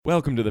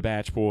Welcome to the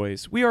Batch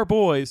Boys. We are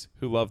boys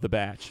who love the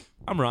Batch.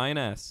 I'm Ryan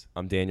S.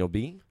 I'm Daniel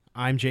B.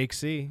 I'm Jake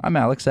C. I'm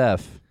Alex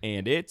F.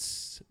 And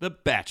it's the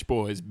Batch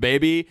Boys,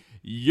 baby.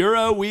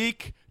 Euro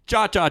week.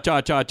 Cha cha cha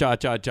cha cha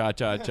cha cha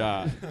cha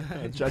cha.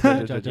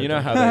 You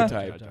know how they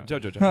type.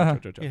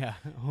 Yeah.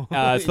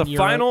 It's the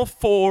final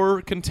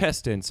four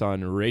contestants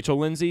on Rachel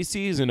Lindsay's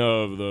season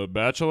of The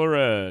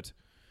Bachelorette.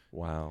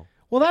 Wow.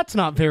 Well, that's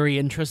not very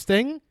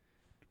interesting.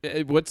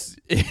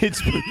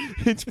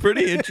 It's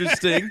pretty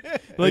interesting.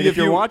 Like if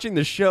you're watching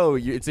the show,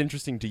 it's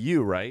interesting to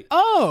you, right?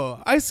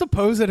 Oh, I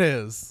suppose it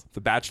is.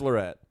 The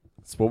Bachelorette.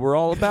 That's what we're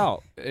all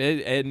about.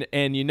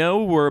 And you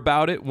know we're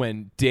about it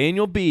when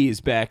Daniel B is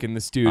back in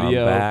the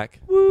studio. I'm back.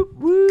 Woo,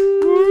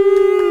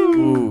 woo.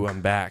 Ooh, I'm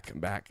back.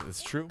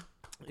 It's true.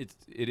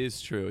 It is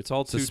true. It's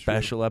all It's a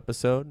special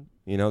episode.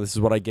 You know, this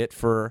is what I get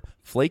for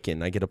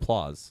flaking. I get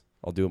applause.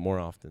 I'll do it more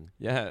often.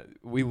 Yeah,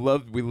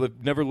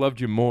 never loved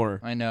you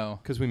more. I know.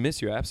 Because we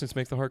miss you. Absence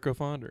makes the heart go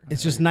fonder.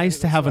 It's just nice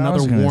to have what I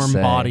another was gonna warm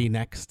say. body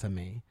next to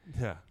me.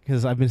 Yeah.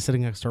 Because I've been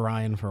sitting next to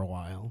Ryan for a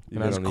while.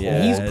 You've been on the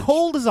He's edge.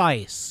 cold as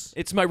ice.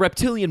 It's my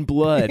reptilian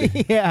blood.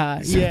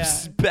 Yeah.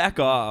 Back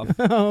off.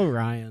 Oh,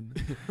 Ryan.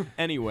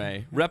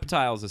 Anyway,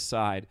 reptiles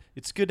aside,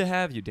 it's good to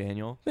have you,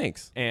 Daniel.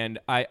 Thanks. And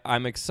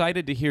I'm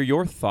excited to hear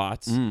your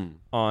thoughts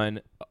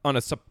on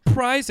a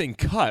surprising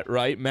cut,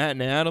 right, Matt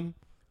and Adam?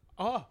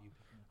 Oh,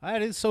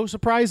 that is so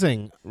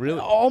surprising. Really?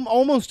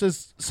 Almost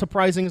as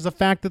surprising as the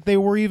fact that they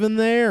were even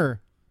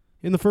there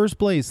in the first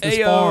place this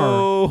far.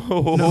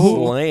 Ayo.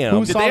 Slam.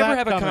 Who Did saw they ever that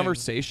have a coming?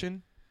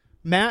 conversation?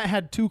 Matt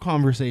had two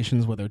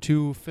conversations with her,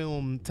 two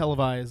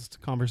televised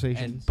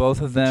conversations. And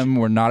both of them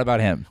were not about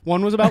him.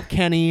 One was about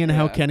Kenny and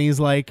how Yeah. Kenny's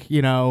like,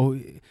 you know,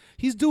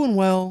 he's doing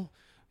well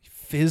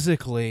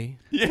physically.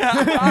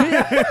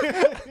 Yeah.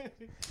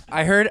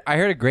 I heard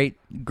a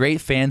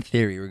great fan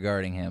theory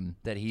regarding him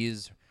that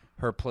he's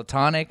her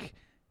platonic,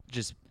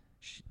 just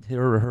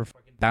her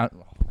fucking bounce.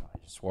 Oh God, I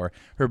just swore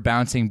her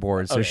bouncing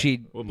board. So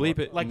she, We'll bleep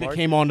it. Like they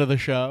came onto the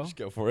show. Just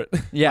go for it.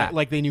 yeah,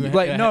 Like they knew.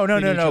 like no, they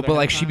knew each other but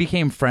like ahead of she time?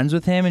 became friends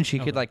with him and she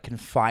could Okay. like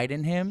confide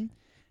in him,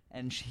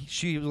 and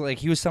she like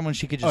he was someone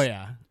she could just Oh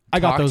yeah, I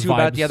got talk those to vibes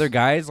about the other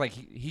guys. Like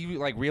he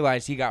like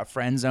realized he got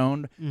friend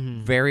zoned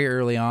very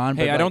early on.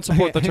 Hey, but, I like, don't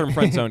support the term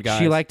friend zone, guys.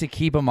 She liked to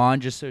keep him on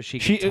just so she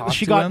could talk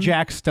She to got him.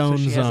 Jack Stone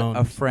so she has zoned.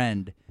 a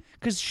friend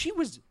because she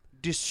was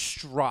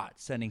distraught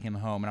sending him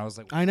home, and I was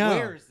like, I know.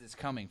 where is this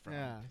coming from?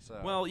 Yeah.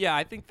 So, Well, yeah,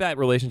 I think that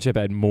relationship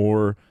had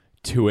more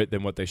to it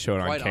than what they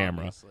showed on quite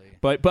camera. obviously.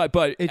 But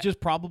It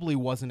just probably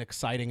wasn't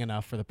exciting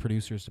enough for the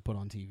producers to put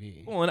on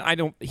TV. well,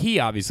 and he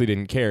obviously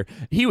didn't care.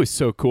 He was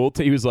so cool.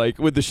 He was like,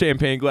 with the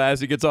champagne glass,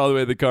 he gets all the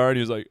way to the car, and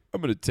he was like, I'm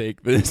going to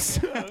take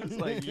this. I was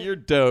like, you're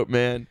dope,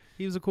 man.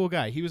 He was a cool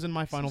guy. He was in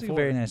my final Seems like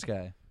four. a very nice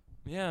guy.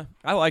 Yeah,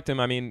 I liked him.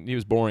 I mean, he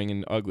was boring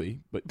and ugly,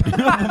 but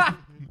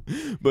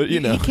but you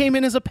know. He came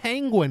in as a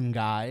penguin,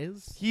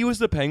 guys. He was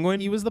the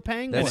penguin? He was the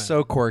penguin. That's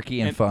so quirky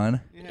and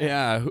fun.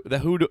 Yeah,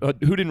 who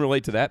didn't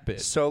relate to that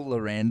bit? So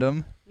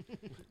random.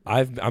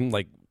 I'm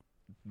like,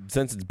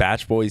 since it's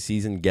Batch Boys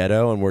season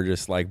ghetto and we're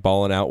just like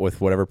balling out with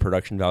whatever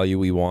production value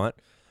we want,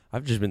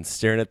 I've just been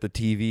staring at the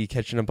TV,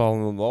 catching up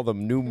on all the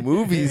new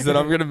movies that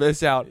I'm going to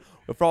miss out.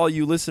 But for all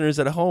you listeners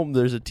at home,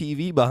 there's a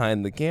TV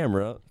behind the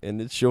camera,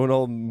 and it's showing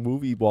all the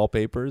movie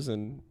wallpapers,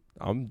 and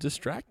I'm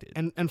distracted.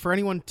 And for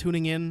anyone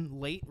tuning in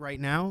late right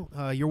now,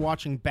 you're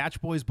watching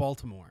Batch Boys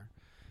Baltimore.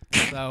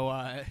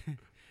 So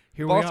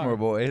here Baltimore we are.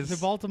 boys. The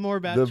Baltimore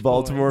Batch The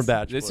Baltimore Boys.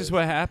 Batch This Boys. is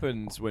what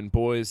happens when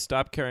boys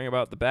stop caring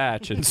about the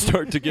batch and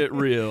start to get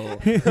real.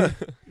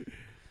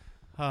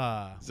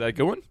 Is that a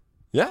good one?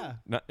 Yeah.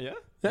 Yeah?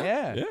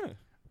 Yeah. Yeah.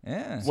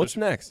 Yeah. What's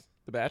next?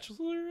 The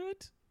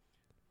Bachelorette?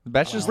 The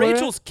Bachelor's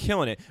Rachel's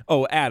killing it.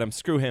 Oh, Adam,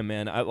 screw him,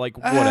 man. I like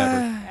whatever.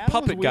 That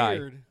Puppet was guy.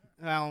 weird.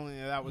 Well,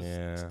 yeah, that was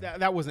Yeah.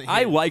 that wasn't.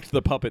 I him. liked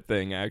the puppet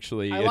thing,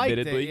 actually, I liked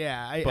admittedly. it.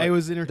 Yeah, but I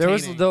was entertaining. There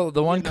was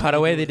the one Didn't know how to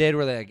cutaway do they it. did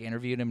where they like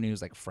interviewed him and he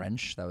was like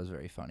French. That was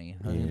very funny.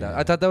 Yeah.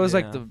 I thought that was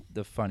Yeah. like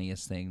the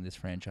funniest thing this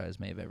franchise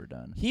may have ever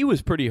done. He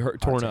was pretty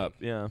torn take. up,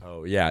 yeah.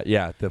 Oh, yeah.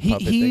 The He,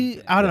 puppet he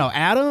thing. I don't know,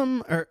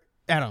 Adam,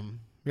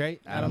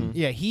 right? Adam.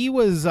 Yeah, he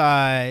was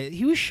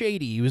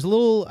shady. He was a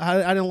little. I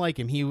didn't like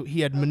him.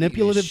 He had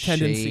manipulative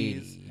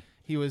tendencies. Shady.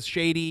 He was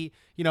shady.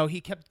 You know,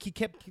 he kept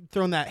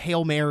throwing that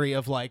Hail Mary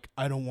of like,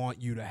 I don't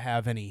want you to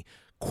have any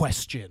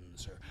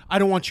questions, or I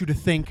don't want you to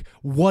think,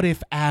 what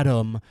if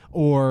Adam,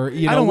 or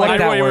you know, I don't like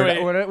that wait, word.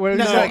 wait. What is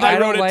No, it? Like, I I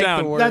don't wrote it like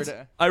down. the word.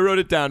 That's- I wrote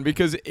it down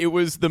because it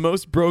was the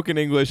most broken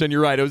English, and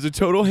you're right. It was a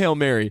total Hail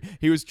Mary.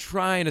 He was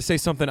trying to say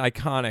something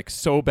iconic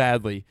so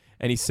badly,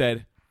 and he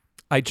said,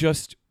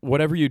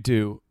 whatever you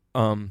do,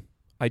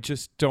 I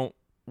just don't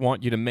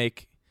want you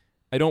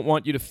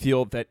to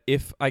feel that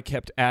if I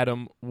kept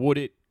Adam,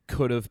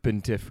 could have been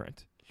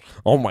different.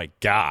 Oh, my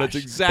gosh. That's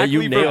But exactly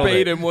you nailed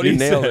verbatim it. what You he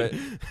nailed said.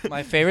 it.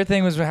 My favorite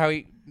thing was how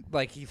he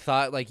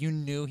thought like you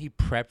knew he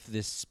prepped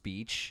this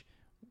speech.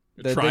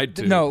 Tried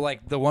to. No,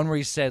 like the one where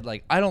he said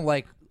like I don't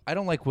like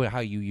how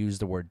you use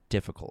the word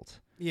difficult.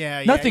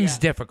 Yeah, Nothing's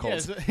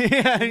difficult.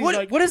 Yeah, he's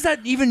like, What does that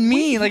even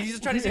mean? Like he's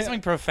just trying to say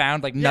something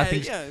profound. Like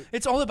nothing's. yeah.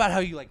 It's all about how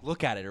you like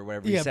look at it or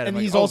whatever. He said. and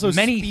I'm he's like, also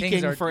many speaking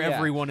things are, for yeah.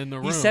 everyone in the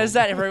room. He says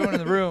that for everyone in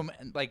the room,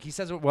 and like he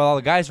says it while all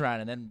the guys around,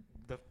 and then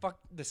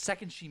the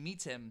second she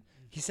meets him,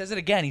 he says it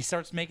again. He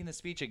starts making the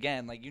speech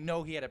again. Like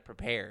he had it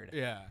prepared.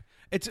 Yeah.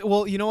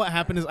 You know what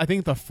happened is I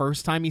think the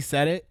first time he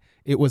said it,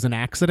 it was an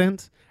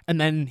accident, and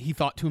then he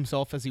thought to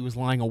himself as he was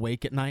lying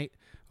awake at night,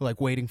 like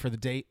waiting for the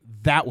date,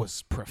 that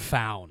was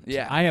profound.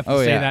 Yeah. I have to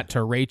say that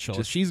to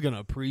Rachel. She's going to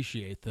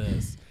appreciate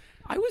this.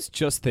 I was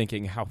just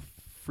thinking how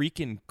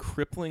freaking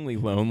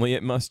cripplingly lonely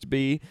it must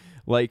be,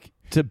 like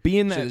to be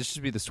in that. This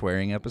should be the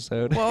swearing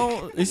episode.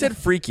 Well, he said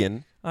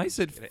freaking. I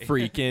said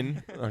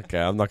freaking. Okay,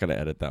 I'm not gonna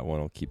edit that one.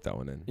 I'll keep that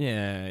one in.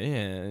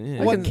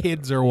 Yeah. What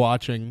kids are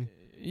watching?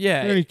 Yeah.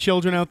 Are there any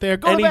children out there?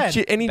 Go to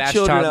bed. Any Batch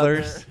children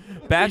toddlers. out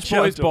there? Batch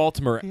Boys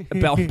Baltimore.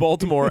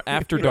 Baltimore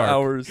after dark.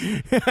 Hours.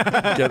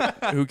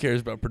 Who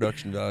cares about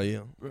production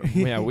value?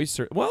 Yeah, we we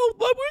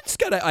just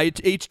got a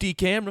HD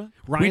camera.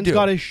 Ryan's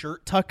got his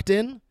shirt tucked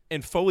in.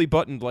 And fully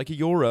buttoned like a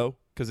Euro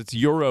because it's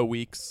Euro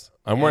weeks.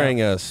 I'm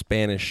wearing a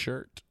Spanish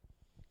shirt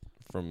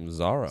from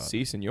Zara.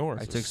 Si, senor.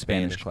 I took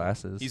Spanish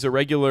classes. He's a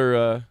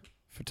regular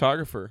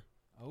photographer.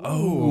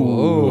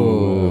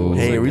 Oh.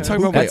 Hey, are we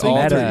talking about my That's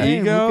alter meta.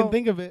 ego? Who can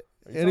think of it?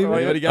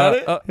 Anybody got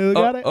it? Who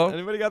got it?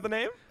 Anybody got the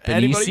name?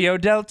 Anybody? Benicio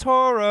del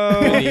Toro.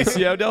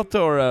 Benicio del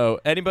Toro.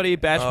 Anybody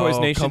Batch Boys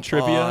Nation come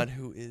trivia? on.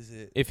 Who is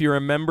it? If you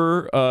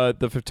remember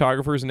the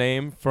photographer's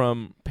name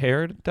from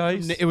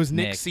Paradise. It was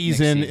Nick Nick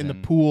Season in the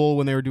Season. pool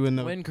when they were doing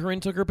the. When Corinne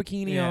took her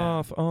bikini Yeah.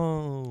 off.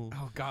 Oh.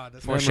 Oh God,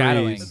 that's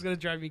Foreshadowing. That's gonna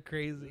drive me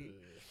crazy.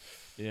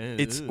 Yeah.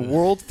 It's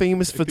world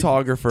famous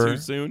photographer. Too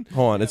soon.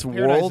 Hold on, it's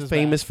Paradise world is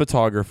famous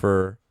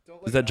photographer.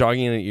 Is that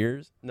jogging in the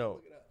ears?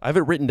 No, I have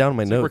it written down in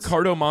my notes.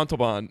 Ricardo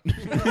Montalban.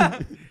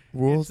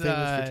 World It's,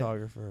 famous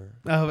photographer.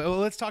 Well,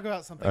 let's talk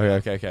about something.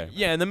 Okay.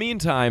 Yeah, in the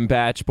meantime,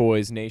 Batch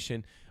Boys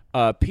Nation,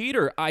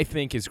 Peter, I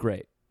think, is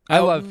great. I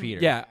love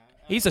Peter. Yeah,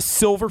 he's a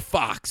silver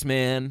fox,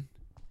 man.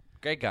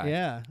 Great guy.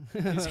 Yeah.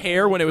 His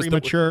hair when it was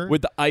Premature.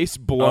 with the ice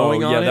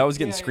blowing on yeah, it. that was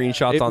getting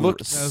screenshots it on looked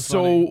the. was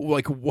so funny.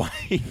 like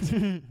white.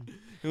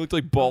 It looked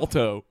like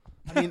Balto.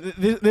 I mean,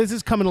 this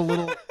is coming a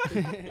little.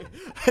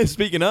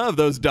 Speaking of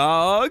those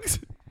dogs,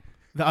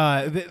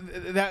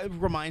 That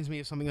reminds me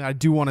of something that I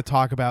do want to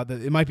talk about.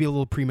 That it might be a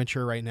little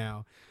premature right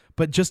now,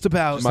 but just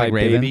about Just like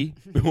Raven? baby.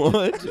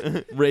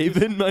 What?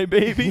 Raven, my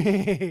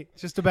baby.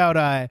 just about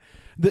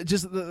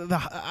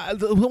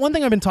the one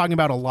thing I've been talking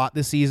about a lot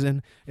this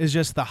season is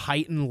just the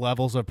heightened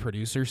levels of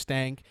producer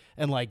stank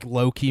and like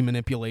low key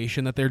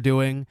manipulation that they're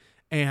doing,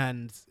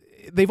 and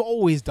they've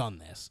always done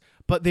this,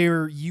 but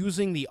they're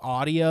using the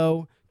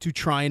audio to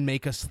try and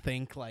make us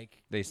think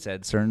like They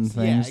said certain Yeah,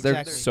 things. They're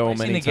exactly. So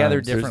splicing many together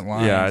times. different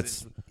There's- lines. yeah,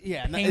 it's-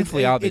 yeah, and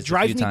painfully it obvious a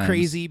drives few me times.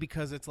 crazy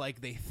because it's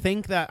like they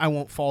think that I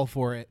won't fall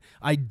for it.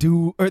 I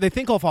do, or they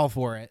think I'll fall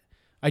for it.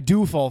 I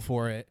do fall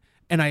for it,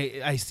 and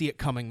I see it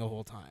coming the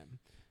whole time.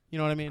 You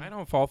know what I mean? I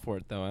don't fall for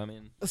it though. I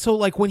mean, So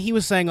like when he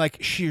was saying like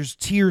she's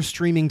tears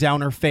streaming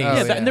down her face,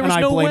 Oh, yeah. and there was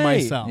I no blame way.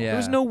 myself. Yeah. There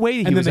was no way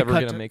he then was they ever cut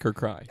gonna to- make her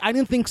cry. I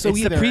didn't think so it's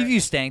either. the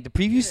preview stank. The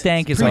preview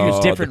stank is preview- like Oh,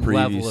 a the different preview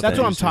level. Of stank. That's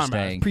what I'm producer talking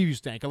stank. about. Preview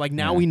stank. Like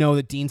now Yeah. we know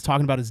that Dean's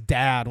talking about his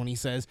dad when he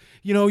says,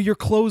 you know, your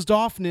closed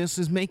offness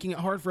is making it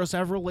hard for us to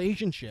have a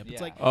relationship. It's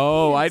Yeah. like,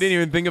 Oh, I didn't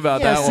even think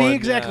about yeah, that see one.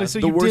 exactly. Yeah. So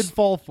The you worst- did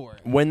fall for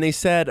it. When they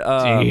said,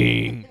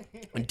 Dang.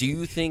 do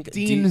you think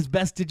Dean has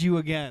bested you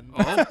again.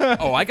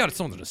 Oh, I got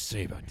something to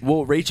say about that.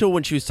 Well, Rachel,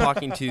 when she was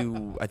talking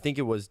to, I think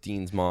it was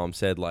Dean's mom,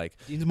 said like,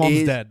 Dean's mom's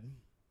is- dead.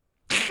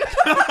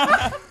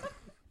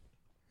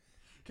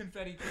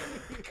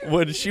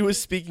 when she was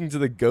speaking to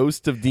the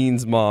ghost of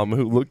Dean's mom,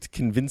 who looked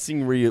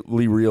convincingly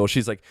real,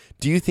 she's like,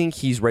 "Do you think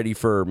he's ready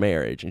for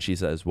marriage?" And she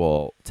says,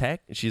 "Well,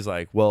 she's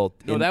like, "Well,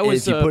 No, that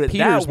was, if you put it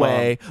Peter's that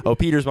way." Oh,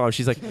 Peter's mom.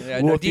 She's like, Yeah,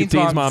 well, no, if you-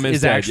 Dean's mom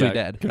is dead, actually yeah,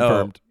 dead.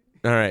 Confirmed.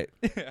 all right,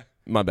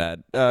 my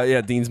bad.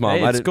 Yeah, Dean's mom.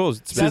 Hey, I it's didn't- cool.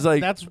 She's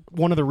like, That's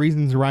one of the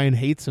reasons Ryan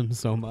hates him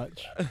so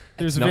much.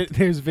 There's No,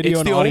 there's video It's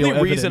and the audio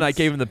only reason I evidence.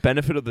 gave him the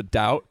benefit of the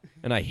doubt,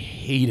 and I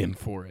hate him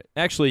for it.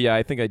 Actually, yeah,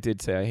 I think I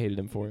did say I hated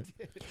him for it.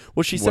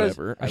 well, she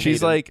Whatever. I says,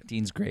 she's hate him. like,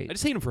 Dean's great. I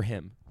just hate him for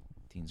him.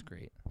 Dean's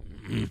great.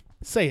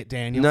 Say it,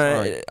 Daniel.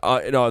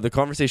 no, the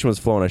conversation was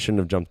flowing. I shouldn't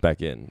have jumped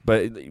back in.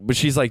 But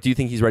she's like, "Do you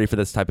think he's ready for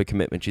this type of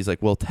commitment?" She's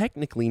like, "Well,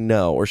 technically,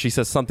 no." Or she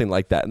says something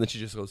like that, and then she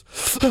just goes,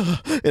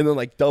 and then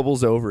like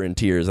doubles over in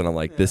tears. And I'm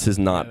like, "This is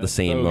not the that's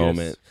same bogus.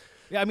 moment."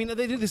 Yeah, I mean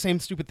they did the same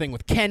stupid thing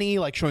with Kenny,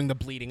 like showing the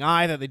bleeding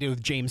eye that they did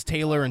with James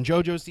Taylor and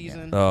JoJo's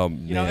season.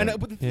 You You know, and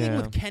but the thing Yeah.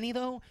 with Kenny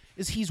though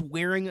is he's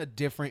wearing a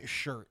different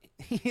shirt.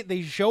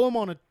 They show him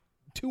on a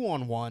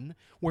 2-on-1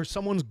 where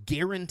someone's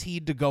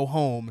guaranteed to go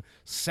home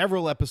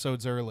several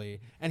episodes early,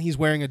 and he's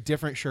wearing a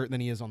different shirt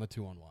than he is on the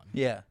 2-on-1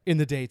 Yeah. in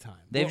the daytime.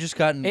 They've just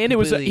gotten And it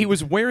was completely- he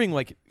was wearing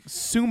like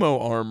sumo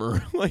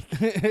armor. Like,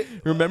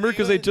 remember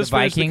because they just The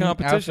finished the Viking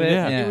competition. outfit?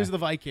 Yeah. Yeah. It was the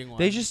Viking one.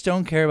 They just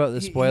don't care about the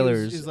He-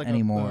 spoilers he's like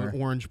anymore. A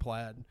orange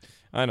plaid.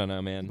 I don't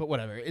know, man. But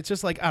whatever. It's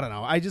just like, I don't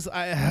know.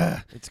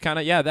 It's kind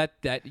of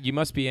that you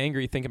must be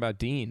angry thinking about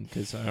Dean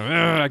because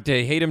I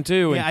hate him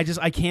too. Yeah,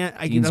 I can't.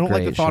 I Dean's don't like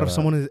the great, thought shut of up.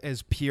 someone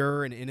as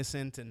pure and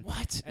innocent and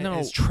What? and No.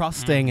 as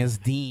trusting as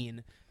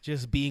Dean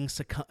just being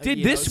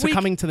Did this week-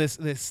 succumbing to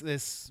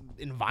this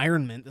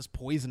environment, this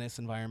poisonous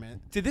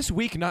environment. Did this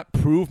week not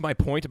prove my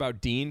point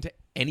about Dean to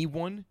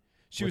anyone?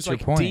 She What's was like,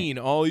 your point? Dean,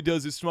 all he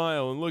does is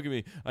smile and look at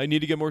me. I need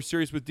to get more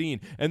serious with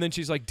Dean. And then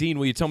she's like, Dean,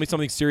 will you tell me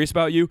something serious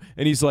about you?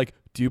 And he's like,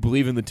 do you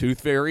believe in the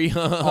tooth fairy?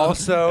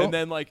 Also- and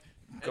then like,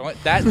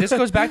 This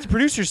goes back to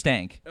producer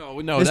stank. oh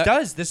no, This that,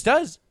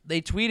 does.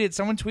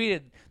 Someone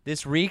tweeted,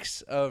 this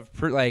reeks of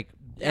Yeah, I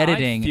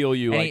editing. feel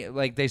you,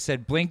 And they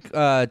said, blink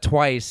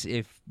twice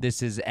if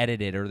this is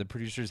edited or the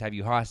producers have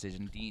you hostage.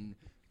 And Dean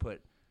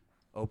put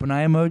open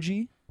eye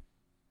emoji,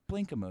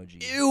 blink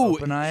emoji. Ew,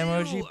 Open eye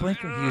emoji, blink.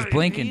 He was I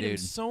blinking, hate him dude.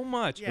 so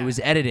much. Yeah. It was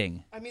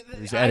editing. I mean,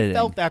 It was I editing.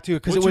 felt that too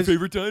because What's it was your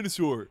favorite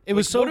dinosaur? It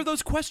was so- What are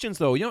those questions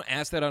though? You don't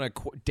ask that on a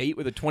date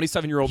with a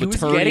 27-year-old He was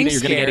attorney getting that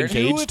you're going to get scared.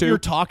 You know, engaged if you're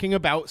to. talking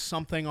about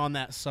something on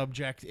that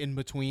subject in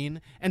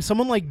between, and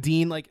someone like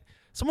Dean, like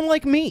someone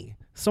like me,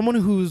 someone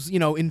who's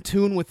in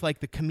tune with like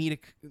the comedic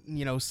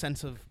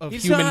sense of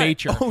He's human not.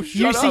 nature. Oh, you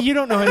shut see, up. you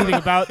don't know anything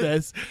about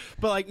this,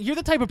 but like you're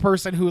the type of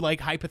person who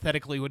like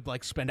hypothetically would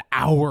like spend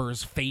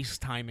hours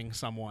FaceTiming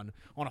someone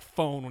on a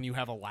phone when you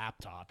have a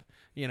laptop.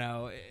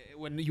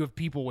 When you have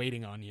people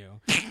waiting on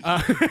you.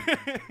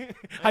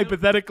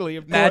 Hypothetically,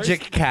 of Magic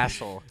course.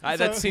 Castle.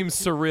 That seems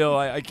surreal.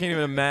 I can't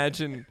even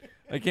imagine.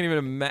 I can't even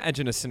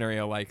imagine a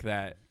scenario like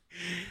that.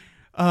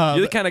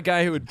 You're the kind of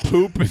guy who would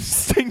poop and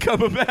stink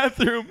up a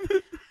bathroom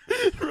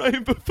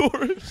right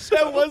before a show.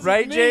 That wasn't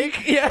Right, me.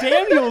 Jake? Yeah.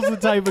 Daniel's the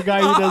type of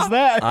guy who does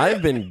that.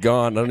 I've been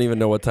gone. I don't even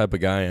know what type of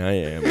guy I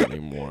am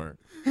anymore.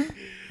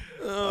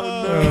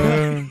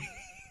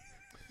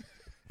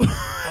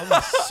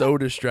 I'm so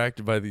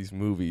distracted by these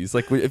movies.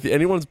 Like, if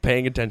anyone's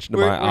paying attention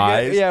to my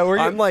eyes,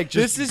 I'm like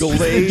just this is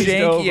glazed the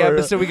janky over.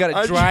 episode. We got a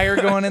I'm dryer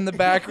going in the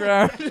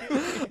background.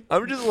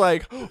 I'm just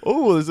like,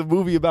 oh, there's a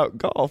movie about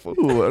golf.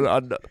 Ooh,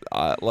 and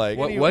like,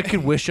 What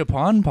could Wish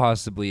Upon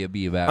possibly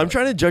be about? I'm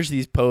trying to judge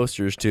these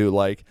posters too.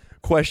 Like,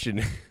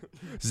 question: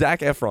 Zac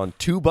Efron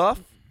too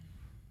buff?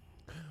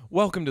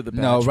 Welcome to the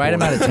No, Batch write him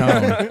Boys.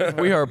 out of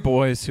tone. We are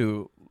boys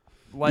who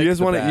like you guys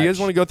the want to? You guys Batch.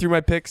 want to go through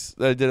my picks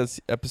that I did on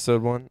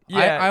episode 1?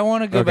 I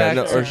want to go back.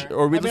 no, to,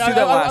 or we I mean, just do that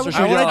I- last. I- or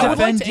should I we do wanna that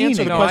defend last? to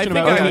answer the No, question I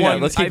think about I Dean.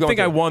 won. Let's keep I going think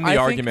I through. won the I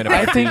think- argument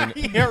I about think-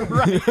 Dean. Yeah,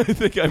 right. I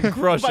think I'm By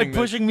crushing this.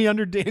 pushing me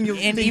under Daniel's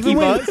And stinky even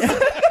when- bus.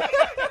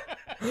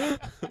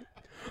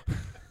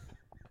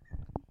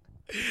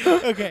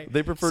 Okay.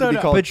 They prefer So to be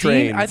no, called but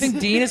trains. Dean, I think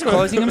Dean is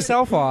closing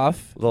himself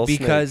off Little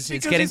because snake.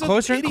 it's Because getting he's an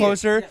closer and idiot.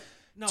 closer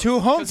No, to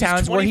 'cause he's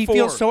hometowns where he 24.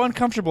 feels so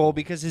uncomfortable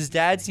because his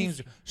dad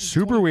seems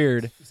super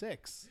weird.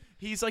 6.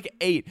 He's like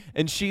 8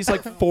 and she's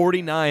like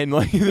 49.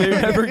 Like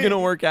they're never gonna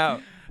work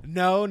out.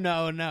 No.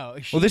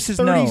 She's this is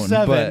known,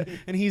 37, but-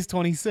 and he's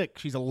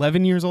 26. She's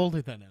 11 years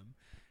older than him.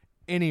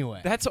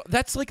 Anyway,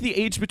 That's like the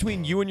age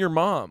between you and your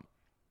mom.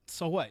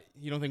 so what?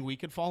 You don't think we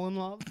could fall in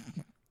love?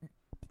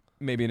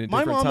 Maybe in a My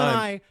different mom time. and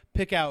I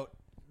pick out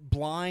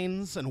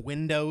blinds and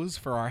windows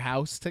for our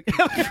house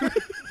together.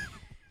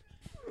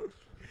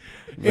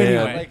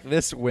 Anyway. Like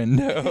this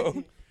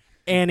window.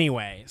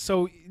 Anyway,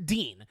 so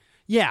Dean,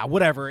 yeah,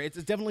 whatever. It's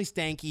definitely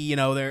stanky.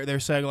 They're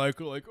saying like,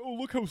 oh,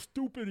 look how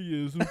stupid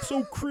he is, and it's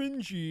so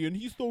cringy, and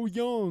he's so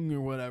young,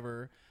 or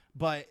whatever.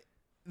 But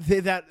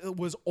that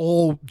was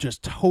all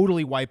just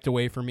totally wiped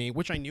away for me,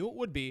 which I knew it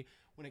would be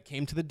when it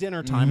came to the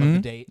dinner time of the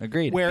date.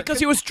 Agreed. Where Because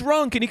he was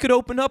drunk and he could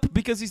open up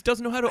because he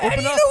doesn't know how to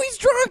open up. he's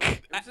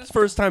drunk? It's his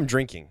first time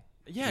drinking.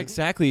 Yeah,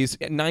 exactly. He's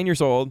 9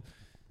 years old.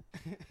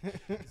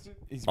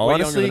 He's way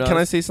Honestly, younger than can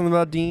I us. say something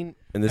about Dean?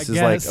 And this I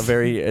is like guess. a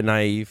very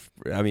naive.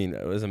 I mean,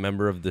 as a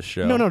member of the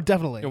show, no,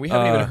 definitely. No, we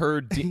haven't even Uh,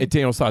 heard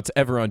Daniel's thoughts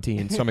ever on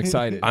Dean, so I'm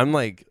excited. I'm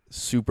like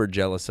super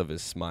jealous of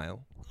his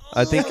smile.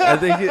 I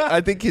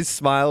think his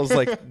smile's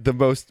like the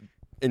most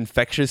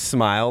infectious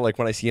smile. Like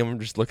when I see him, I'm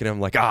just looking at him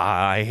like,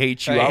 I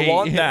hate you. I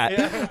want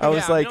that. I was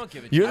Yeah, like, don't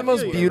give it you're to the me.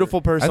 most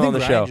beautiful person on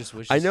the show.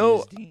 I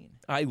know.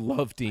 I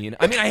love Dean.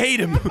 I mean, I hate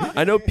him.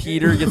 I know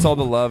Peter gets all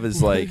the love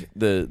as like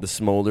the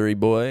smoldery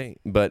boy,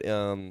 but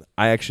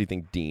I actually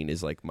think Dean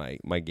is like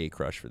my gay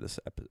crush for this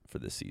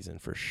season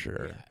for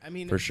sure. Yeah, I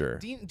mean, for sure.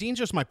 Dean's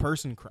just my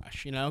person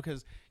crush,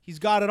 because he's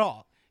got it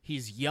all.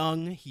 He's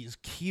young, he's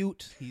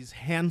cute, he's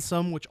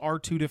handsome, which are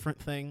two different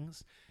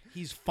things.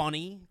 He's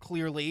funny,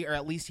 clearly, or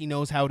at least he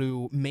knows how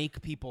to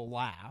make people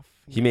laugh.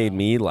 He made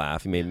me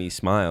laugh. He made me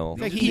smile.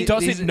 Like, He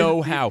doesn't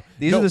know how.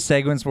 These are the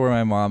segments where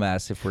my mom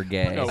asks if we're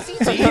gay. No.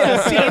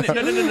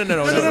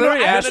 No,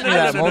 Literally asked me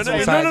that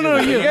multiple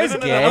times. you guys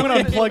gay? I'm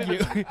gonna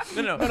unplug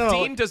you. No.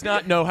 Dean does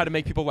not know how to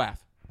make people laugh.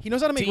 He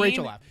knows how to make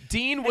Rachel laugh.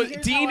 Dean here's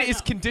how Dean I is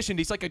know. conditioned.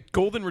 He's like a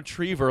golden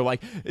retriever.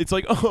 Like it's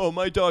like, oh,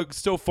 my dog's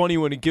so funny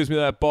when he gives me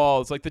that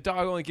ball. It's like the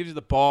dog only gives you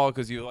the ball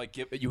because you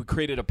you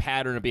created a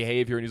pattern of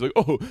behavior, and he's like,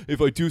 oh,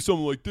 if I do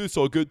something like this,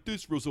 I'll get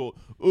this result.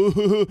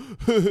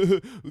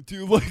 Do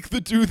you like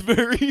the tooth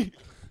fairy?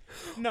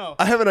 No,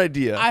 I have an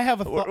idea. I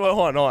have a thought.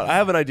 Hold on. I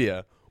have an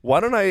idea. Why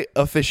don't I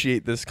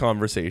officiate this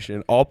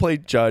conversation? I'll play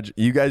judge.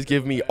 You guys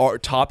give me our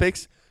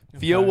topics.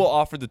 Theo Okay. will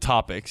offer the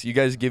topics. You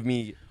guys give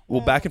me. Well,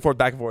 back and forth.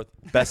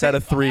 Best out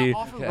of 3.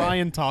 Offer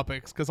Ryan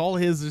topics because all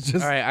his is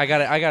just All right, I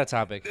got a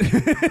topic.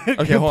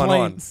 Okay, hold on.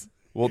 complaints.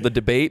 Well, the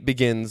debate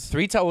begins.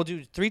 We'll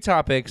do 3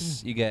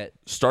 topics. You get.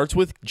 Starts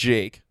with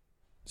Jake.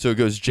 So it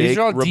goes Jake, These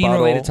are all rebuttal.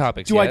 Dean-related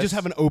topics. Do I yes? just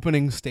have an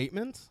opening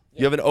statement?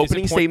 You have an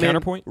opening point, statement.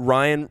 counterpoint?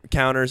 Ryan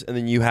counters, and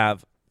then you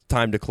have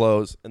time to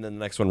close, and then the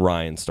next one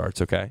Ryan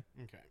starts. Okay,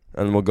 Okay.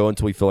 and then we'll go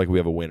until we feel like we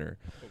have a winner.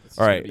 This is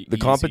All gonna right, be the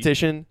easy.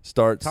 competition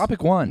starts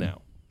Topic 1.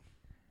 now.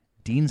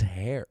 Dean's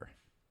hair.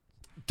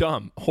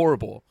 Dumb,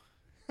 horrible.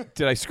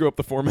 Did I screw up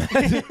the format?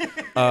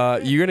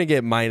 You're gonna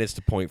get minus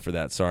a point for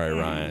that. Sorry,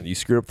 Ryan. You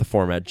screwed up the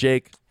format.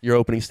 Jake, your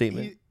opening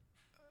statement.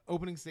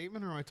 Opening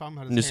statement, or am I talking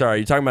about his No, hair? sorry,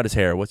 you're talking about his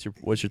hair. What's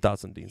your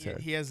thoughts on Dean's hair?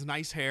 He has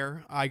nice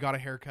hair. I got a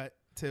haircut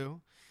too.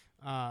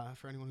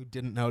 For anyone who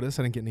didn't notice,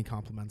 I didn't get any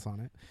compliments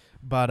on it.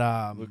 But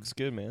Looks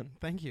good, man.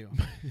 thank you.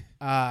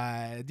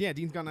 Yeah,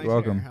 Dean's got nice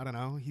Welcome. hair. I don't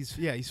know.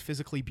 He's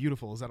physically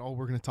beautiful. Is that all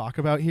we're going to talk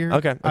about here?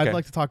 Okay, I'd okay.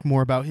 like to talk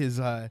more about his,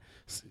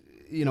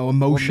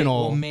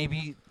 emotional. Well,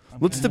 maybe.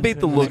 Let's debate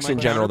the looks My in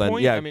general then.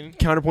 counterpoint? Yeah, I mean-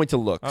 counterpoint to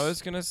looks. I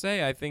was gonna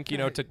say, I think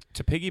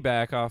to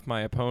piggyback off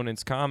my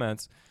opponent's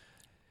comments,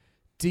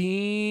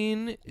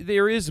 Dean,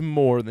 there is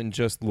more than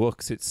just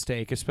looks at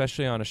stake,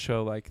 especially on a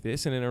show like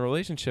this and in a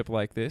relationship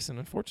like this. And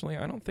unfortunately,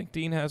 I don't think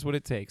Dean has what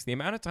it takes. The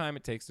amount of time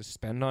it takes to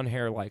spend on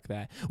hair like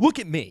that. Look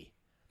at me.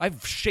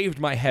 I've shaved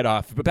my head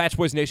off. But Batch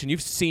Boys Nation,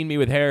 you've seen me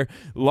with hair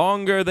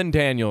longer than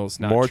Daniel's.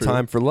 Not More true.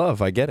 time for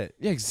love. I get it.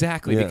 Yeah,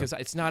 exactly. Yeah. Because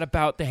it's not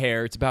about the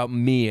hair. It's about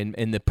me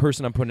and the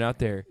person I'm putting out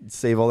there.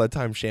 Save all that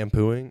time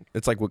shampooing.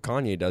 It's like what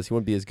Kanye does. He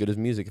wouldn't be as good as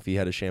music if he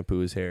had to shampoo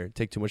his hair. It'd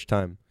take too much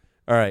time.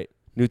 All right.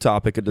 New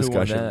topic of Who won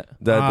discussion.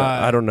 that?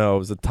 I don't know. It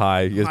was a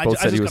tie. You guys both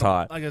said he was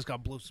hot. I just got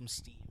to blow some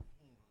steam.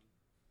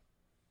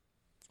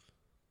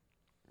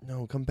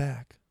 No, come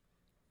back.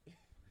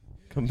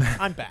 Come back.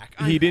 I'm back.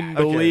 He didn't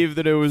Okay. believe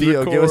that it was Theo,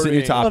 recording. give us a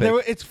new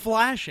topic. It's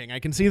flashing. I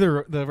can see the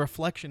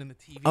reflection in the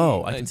TV.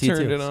 Oh, I I can see it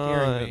turned too. it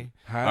Scaring on. me.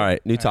 How, All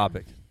right, new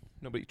topic.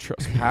 Nobody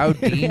trusts me. How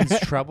Dean's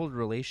troubled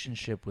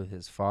relationship with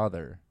his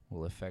father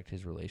will affect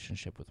his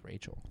relationship with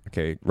Rachel.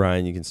 Okay,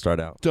 Ryan, you can start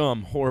out.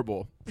 Dumb,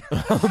 horrible.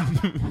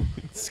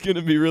 It's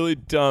gonna be really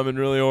dumb and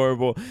really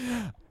horrible.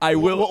 I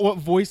will. What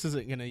voice is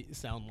it gonna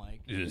sound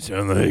like? Does it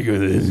sound like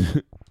this?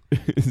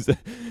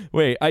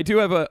 Wait, I do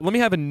have a. Let me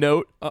have a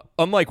note.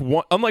 Unlike my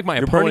You're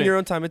opponent, burning your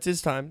own time. It's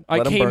his time. I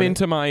Let him came burn it.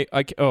 into my.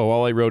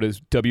 All I wrote is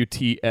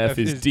WTF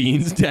is is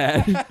Dean's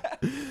dad.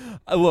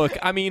 Look,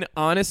 I mean,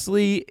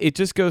 honestly, it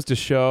just goes to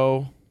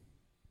show.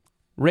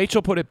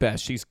 Rachel put it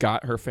best. She's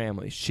got her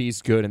family.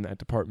 She's good in that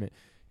department.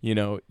 You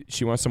know,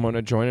 she wants someone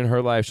to join in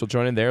her life. She'll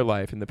join in their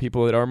life. And the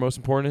people that are most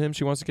important to him,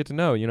 she wants to get to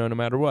know, no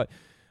matter what.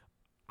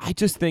 I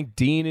just think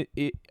Dean,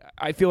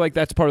 I feel like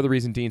that's part of the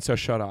reason Dean's so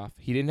shut off.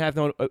 He didn't have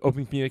no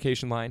open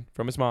communication line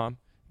from his mom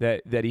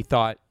that he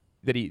thought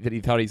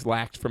he's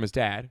lacked from his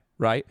dad,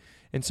 right?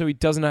 And so he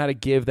doesn't know how to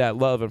give that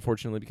love,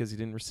 unfortunately, because he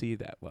didn't receive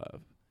that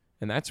love.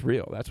 And that's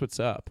real. That's what's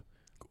up.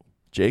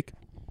 Jake.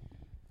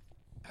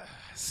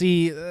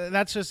 See,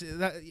 that's just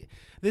that.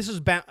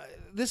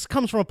 This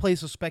comes from a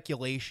place of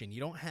speculation.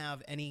 You don't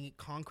have any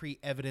concrete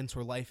evidence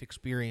or life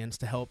experience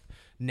to help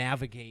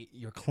navigate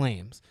your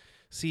claims.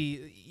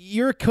 See,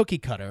 you're a cookie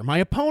cutter. My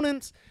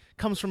opponent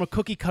comes from a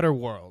cookie cutter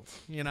world.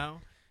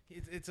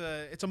 It's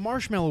a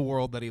marshmallow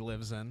world that he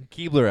lives in.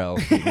 Keebler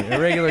elf. A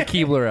regular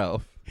Keebler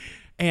elf.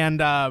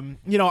 And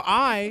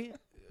I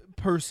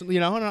personally,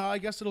 and I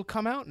guess it'll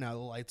come out now. The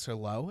lights are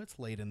low. It's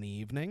late in the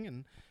evening,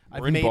 and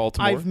We're in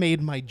Baltimore. I've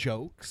made my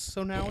jokes,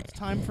 so now it's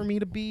time for me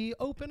to be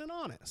open and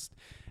honest.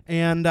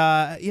 And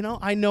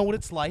I know what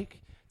it's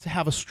like to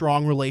have a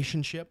strong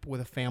relationship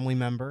with a family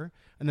member,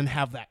 and then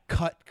have that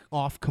cut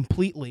off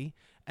completely,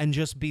 and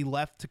just be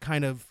left to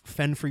kind of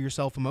fend for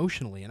yourself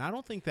emotionally. And I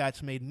don't think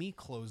that's made me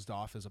closed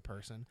off as a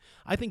person.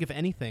 I think, if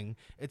anything,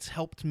 it's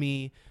helped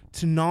me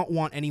to not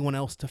want anyone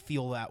else to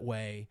feel that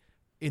way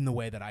in the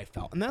way that I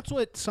felt. And that's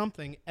what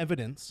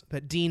evidence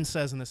that Dean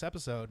says in this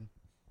episode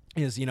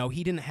is, he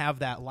didn't have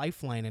that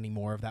lifeline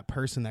anymore of that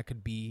person that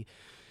could be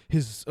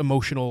his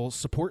emotional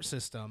support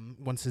system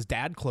once his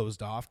dad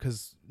closed off,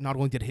 because not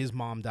only did his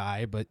mom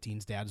die, but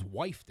Dean's dad's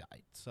wife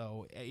died.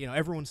 So,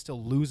 everyone's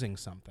still losing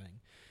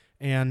something.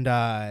 And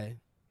I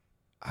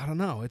don't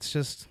know. It's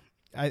just,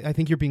 I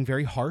think you're being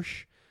very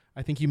harsh.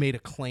 I think you made a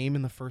claim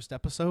in the first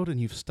episode and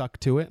you've stuck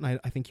to it. And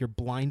I think you're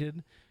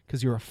blinded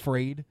because you're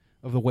afraid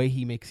of the way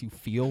he makes you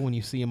feel when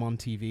you see him on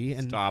TV.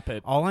 And Stop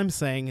it. all I'm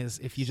saying is,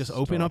 if you just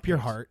open Stop up your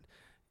it. heart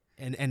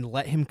and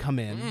let him come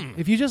in,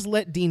 if you just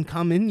let Dean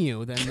come in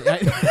you, then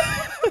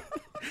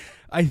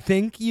I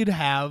think you'd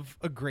have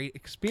a great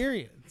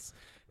experience.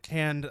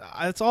 And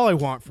that's all I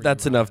want for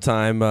That's you. enough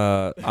time.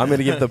 I'm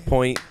gonna give the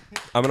point.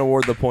 I'm gonna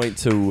award the point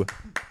to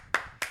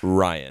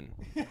Ryan.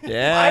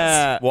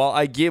 Yeah. While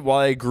I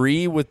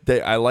agree with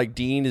that, I like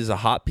Dean is a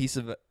hot piece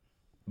of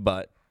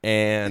butt,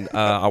 and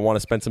I want to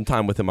spend some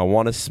time with him. I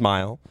want to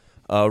smile.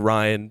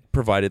 Ryan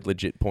provided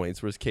legit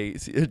points, whereas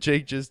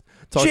Jake just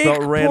talked Jake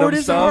about random poured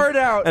his stuff, heart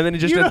out. and then he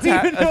just You don't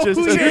even know just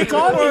who you're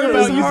talking poured about.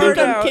 his You heart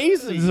think I'm out.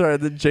 Casey. Sorry,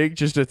 then Jake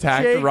just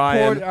attacked Jake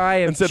Ryan poured, I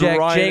and said object.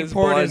 Ryan Jake is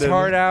poured his blinded.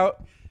 heart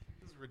out.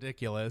 This is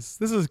ridiculous.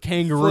 This is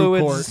kangaroo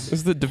Fluids. court.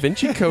 Is the Da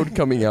Vinci Code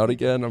coming out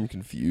again? I'm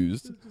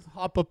confused. Just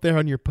hop up there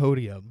on your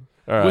podium.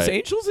 All right. Was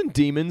Angels and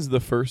Demons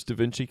the first Da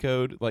Vinci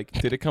Code? Like,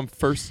 did it come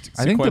first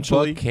I think the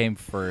sequentially? book came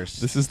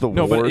first. This is the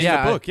No, but worst.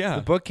 yeah, the book, yeah.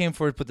 The book came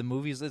first, but the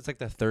movies, it's like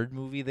the third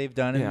movie they've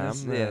done in Yeah,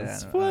 this.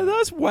 that's, I don't know.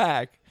 that's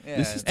whack. Yeah.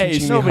 This is Hey,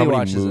 teaching me nobody how many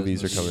watches those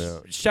movies are movies. coming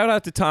out. Shout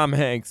out to Tom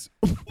Hanks.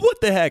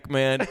 What the heck,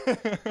 man?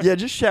 Yeah,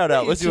 just shout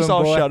out. you Let's just doing,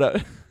 all boy? shout out.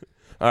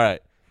 All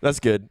right, that's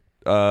good.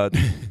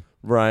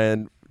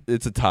 Ryan,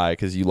 it's a tie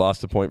because you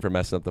lost a point for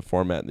messing up the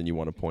format, and then you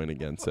won a point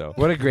again. So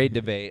What a great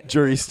debate.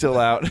 jury's still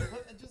out. It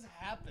just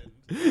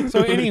happened.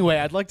 So anyway,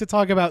 I'd like to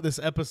talk about this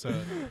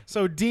episode.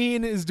 So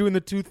Dean is doing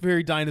the Tooth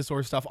Fairy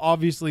dinosaur stuff.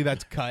 Obviously,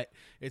 that's cut.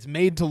 It's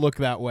made to look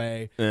that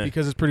way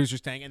because it's producer's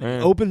tank. And then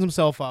he opens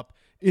himself up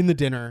in the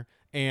dinner.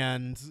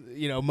 And,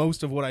 you know,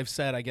 most of what I've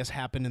said, I guess,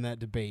 happened in that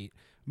debate.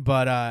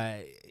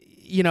 But,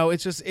 you know,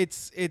 it's just,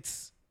 it's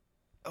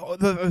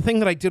the thing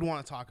that I did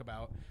want to talk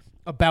about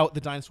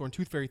the dinosaur and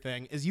Tooth Fairy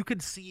thing is you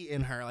could see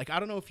in her, like, I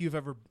don't know if you've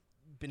ever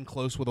been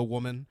close with a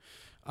woman,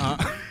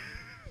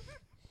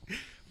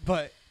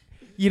 but,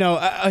 you know,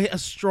 a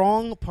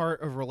strong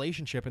part of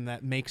relationship and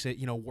that makes it,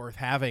 you know, worth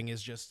having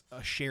is just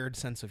a shared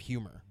sense of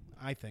humor.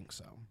 I think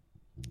so.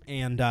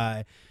 And,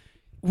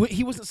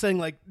 he wasn't saying,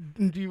 like,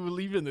 do you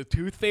believe in the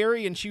Tooth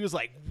Fairy? And she was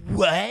like,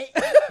 what?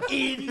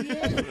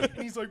 Idiot.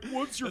 And he's like,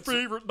 what's your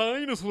favorite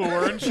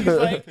dinosaur? And she's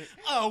like,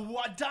 oh,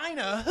 what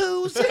Dinah?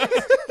 Who's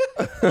it?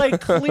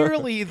 Like,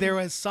 clearly there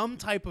was some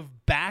type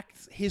of back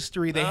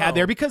history they had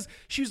there because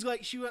she was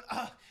like, she went,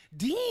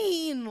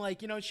 Dean.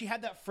 Like, you know, she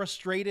had that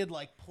frustrated,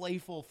 like,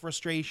 playful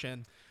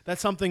frustration. That's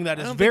something that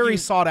is very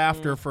sought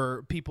after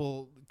for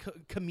people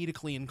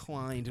comedically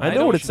inclined. I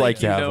know what it's like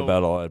to you have know-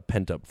 about a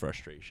pent up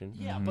frustration.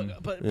 Yeah,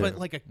 but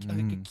like a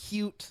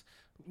cute,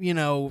 you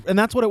know, and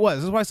that's what it was.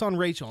 This is what I saw in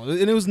Rachel,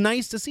 and it was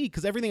nice to see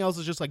because everything else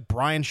is just like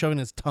Brian shoving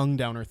his tongue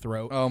down her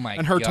throat. Oh my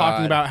and her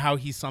talking God. about how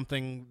he's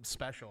something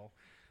special.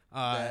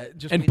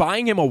 Just And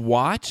buying him a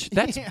watch?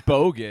 That's Yeah.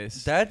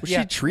 bogus. That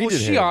She treated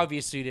She him.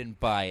 obviously didn't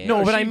buy it.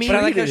 No, but I mean- but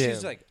I like how treated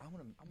she's him. like, I'm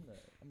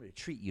gonna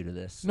treat you to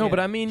this. No, but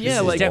I mean, This yeah,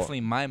 is like definitely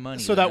my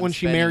money. so that I'm when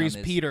she spending on marries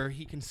this. Peter,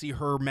 he can see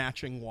her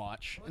matching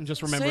watch and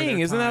just remember. saying,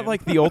 their isn't that time.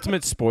 like the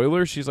ultimate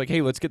spoiler? She's like,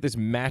 hey, let's get this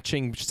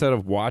matching set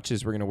of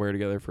watches we're gonna wear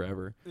together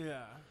forever. Yeah,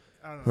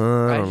 I don't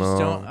know. I I don't just know.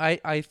 don't.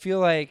 I feel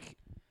like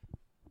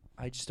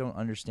I just don't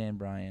understand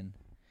Brian.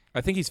 I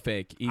think he's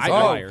fake. He's I- a oh,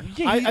 liar.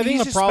 Yeah, I he's think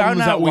the just problem spouting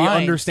is that out we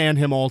lines. understand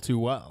him all too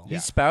well.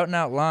 He's spouting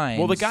out lines.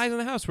 Well, the guys in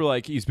the house were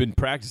like, he's been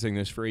practicing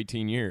this for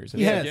 18 years.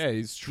 And Yes. yeah,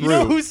 he's true. You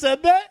know who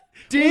said that?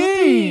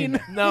 Dean.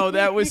 No,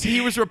 that was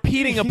he was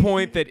repeating a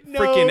point that No,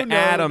 freaking no,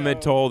 Adam no.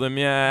 had told him.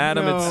 Yeah,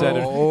 Adam had said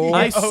it. No.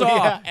 I Yeah, oh, saw.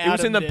 yeah, it was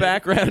in Adam the did.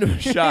 background of a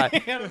shot.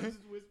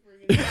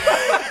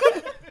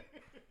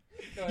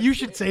 You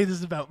should say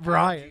this about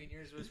Brian.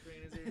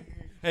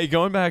 Hey,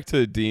 going back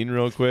to Dean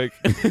real quick.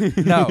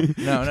 No,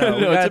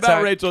 no, it's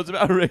about Rachel. It's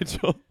about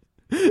Rachel.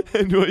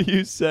 And what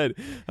you said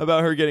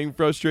about her getting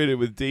frustrated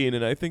with Dean,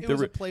 and I think It the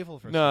was a playful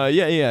frustration. no,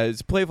 yeah,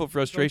 it's playful Don't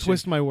frustration.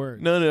 twist my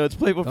words. No, it's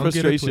playful Don't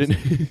get it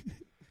frustration.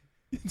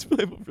 It's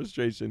playful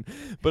frustration,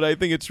 but I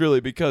think it's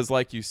really because,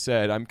 like you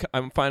said,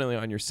 I'm finally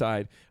on your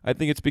side. I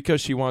think it's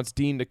because she wants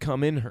Dean to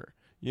come in her.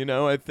 You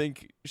know, I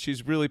think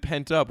she's really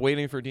pent up,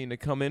 waiting for Dean to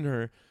come in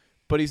her,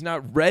 but he's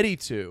not ready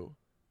to,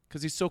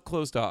 because he's so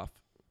closed off.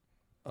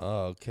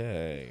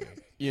 Okay.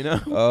 You know,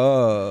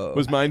 Oh.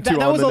 was mine too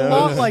That on was the a nose?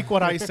 lot like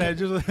what I said,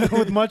 just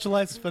with much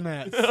less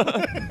finesse.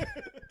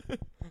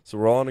 So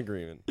we're all in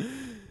agreement.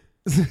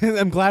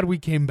 I'm glad we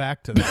came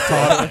back to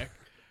that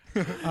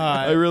topic.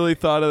 I really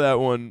thought of that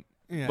one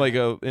Yeah. like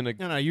in a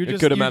No, you a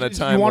just good you amount of just-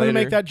 time. You wanted later.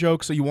 to make that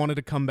joke, so you wanted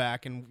to come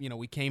back, and you know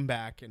we came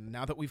back, and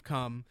now that we've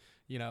come,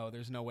 you know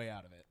there's no way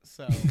out of it.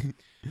 So,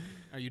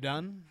 are you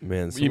done?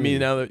 Man, so You mean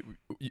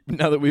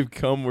now that we've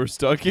come, we're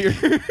stuck here?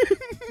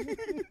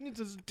 It's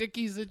a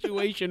sticky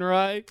situation,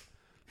 right?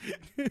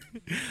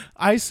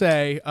 I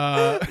say,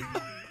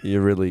 you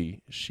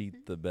really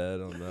sheet the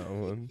bed on that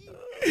one?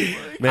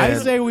 I Man,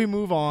 say we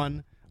move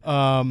on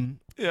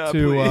Yeah, to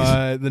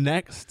please. the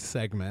next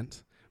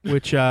segment,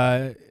 which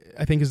I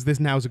think is a good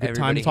Everybody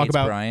time to talk hates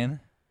about. Brian.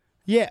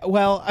 Yeah,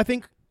 well, I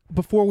think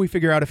before we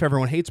figure out if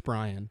everyone hates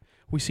Brian,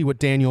 we see what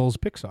Daniel's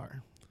picks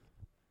are.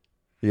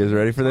 you guys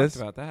ready for Talked this?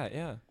 about that,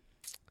 yeah.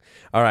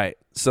 All right,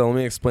 so let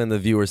me explain to the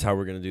viewers how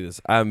we're going to do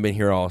this. I haven't been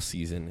here all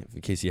season,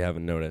 in case you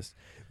haven't noticed.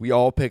 We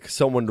all pick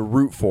someone to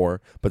root for,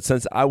 but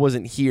since I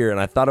wasn't here and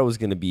I thought I was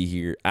going to be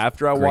here,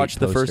 after I Great watched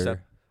the first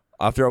poster.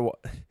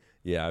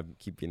 yeah, I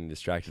keep getting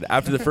distracted.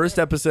 After the first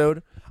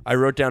episode, I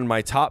wrote down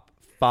my top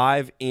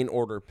 5 in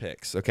order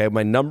picks, okay?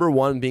 My number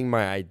 1 being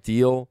my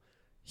ideal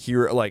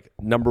hero, like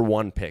number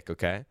 1 pick,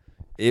 okay?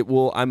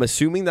 I'm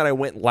assuming that I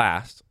went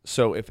last,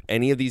 so if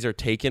any of these are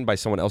taken by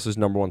someone else's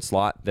number 1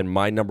 slot, then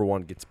my number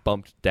 1 gets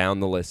bumped down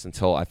the list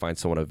until I find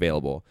someone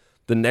available.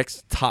 The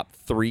next top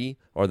 3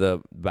 are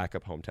the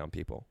backup hometown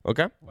people.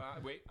 Okay?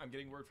 Wait, I'm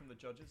getting word from the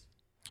judges.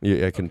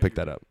 Yeah, I can pick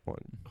that up. One.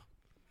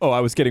 Oh,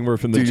 I was getting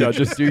word from the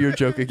judges. Do your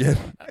joke again.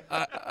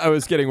 I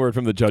was getting word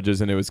from the judges,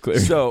 and it was clear.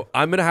 So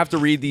I'm going to have to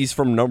read these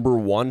from number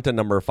 1 to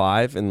number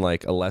 5 in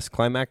like a less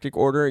climactic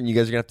order, and you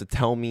guys are going to have to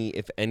tell me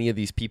if any of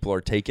these people are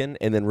taken,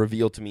 and then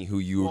reveal to me who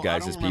you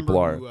guys' people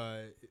are. Who,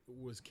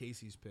 was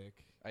Casey's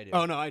pick? I do.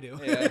 Oh no, I do.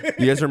 Yeah.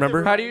 You guys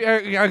remember? How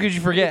could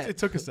you forget? It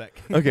took a sec.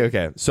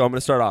 Okay. So I'm going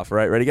to start off. All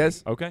right, ready,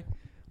 guys? Okay.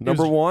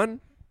 Number 1.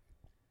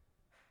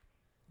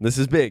 This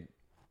is big.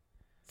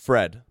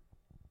 Fred.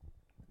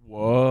 Whoa.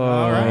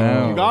 All right,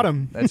 Wow. you got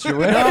him. That's your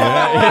win.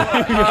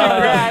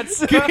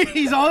 Congrats.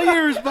 He's all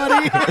yours,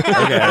 buddy.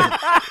 Okay.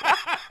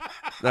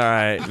 All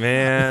right,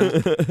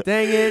 man.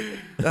 Dang it.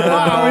 What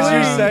was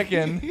your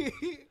second?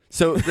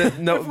 So If we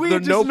had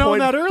there's just no known point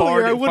that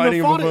earlier, I wouldn't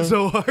have fought it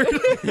so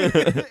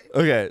hard.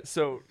 Okay,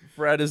 so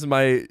Fred is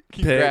my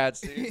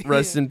Congrats, pick. dude.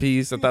 Rest in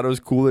peace. I thought it was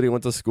cool that he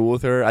went to school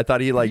with her. I thought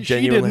he like She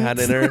genuinely had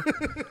didn't. in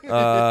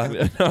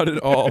her. Not at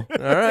all. All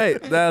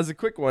right, that was a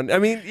quick one. I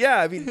mean,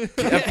 at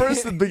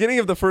first, the beginning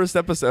of the first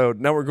episode.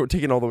 Now we're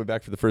taking all the way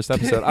back to the first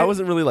episode. I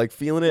wasn't really like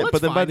feeling it, That's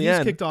but then by fine. the He just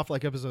end, kicked off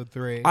like episode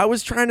 3. I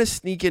was trying to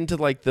sneak into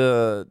like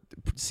the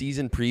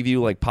season preview,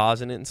 like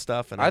pausing it and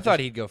stuff. And I thought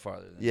he'd go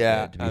farther. Than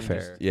yeah, to be I'm fair.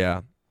 just-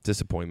 yeah,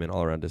 disappointment,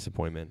 all around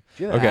disappointment.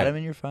 Do you have Okay. Adam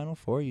in your final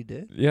 4? You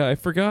did. Yeah, I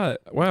forgot.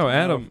 Wow,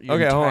 Adam. Your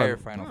Okay, hold entire on.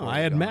 Final No, 4 I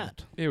is had gone.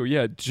 Matt. Ew,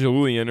 yeah,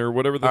 Julian or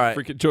whatever the All right.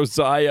 freaking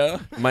Josiah.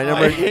 My I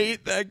number,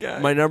 hate that guy.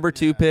 my number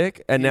 2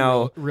 pick, and He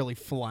now really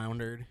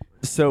floundered.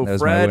 so That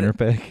was my winner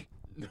Fred. pick.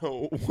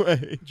 No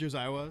way.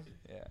 Josiah was.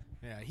 Yeah.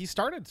 Yeah, he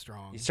started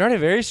strong. He started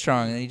very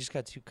strong, and then he just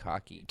got too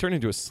cocky. Turned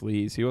into a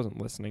sleaze. He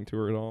wasn't listening to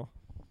her at all.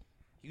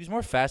 He was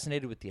more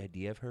fascinated with the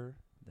idea of her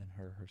than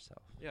her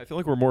herself. Yeah, I feel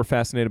like we're more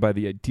fascinated by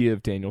the idea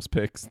of Daniel's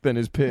picks than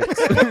his picks.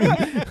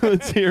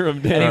 Let's hear him,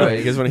 All Daniel. right,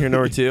 you guys want to hear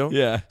number 2?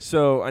 Yeah.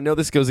 So I know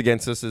this goes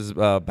against us as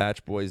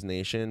Batch Boys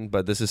Nation,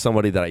 but this is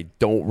somebody that I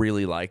don't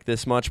really like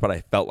this much, but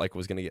I felt like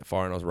was going to get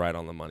far, and I was right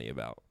on the money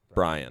about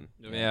Brian.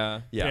 Yeah.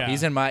 Yeah. Yeah.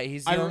 He's in my.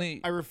 He's the only.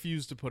 I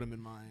refuse to put him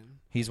in mine.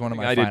 He's one of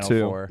my I did final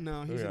too. 4.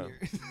 No, he's Yeah. in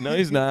yours. No,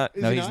 he's not.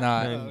 Is No, he he's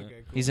not. Oh, okay, cool.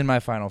 He's in my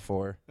final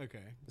 4. Okay.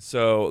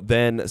 So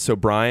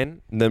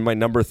Brian, and then my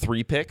number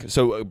 3 pick.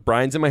 So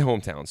Brian's in my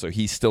hometown, so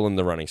he's still in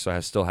the running, so I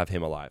still have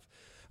him alive.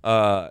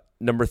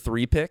 Number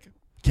 3 pick,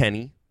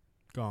 Kenny,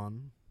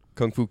 Gone.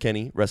 Kung Fu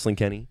Kenny, Wrestling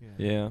Kenny.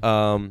 Yeah.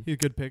 He's a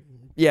good pick.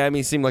 Yeah, I mean,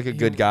 he seemed like a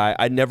good guy.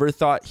 I never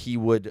thought he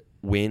would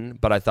win,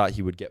 but I thought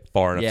he would get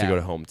far enough to Yeah. go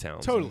to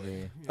hometown.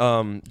 Totally.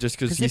 Just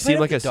because he they seemed played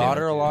like up a the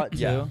daughter a lot too.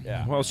 Yeah,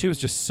 yeah. Well, she was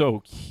just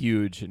so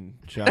huge and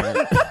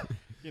giant.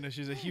 You know,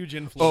 she's a huge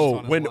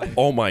influence on his life.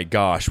 Oh my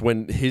gosh,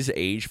 when his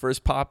age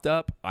first popped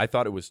up, I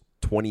thought it was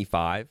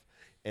 25,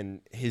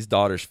 and his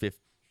daughter's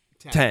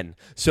 10.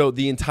 So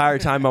the entire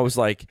time I was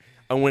like,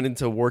 I went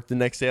into work the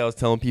next day. I was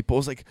telling people, I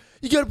was like,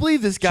 you gotta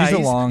believe this guy. She's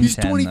a long he's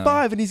 10,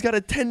 25 and he's got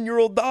a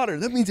 10-year-old daughter.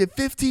 That means at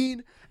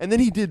 15, and then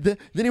he did. Then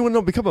he went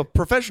on to become a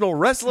professional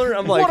wrestler.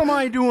 I'm like, what am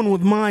I doing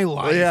with my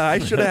life? yeah, I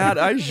should have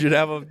a I should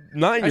have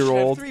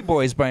 9-year-old. 3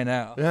 boys by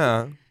now.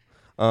 Yeah.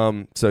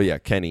 So yeah,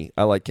 Kenny.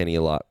 I like Kenny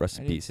a lot. Rest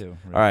I in do peace. too.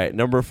 All right,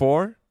 number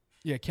 4.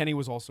 Yeah, Kenny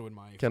was also in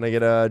my. Can I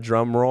get a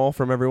drum roll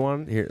from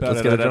everyone? Here,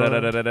 let's get a drum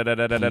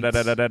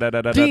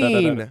roll.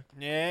 Dean.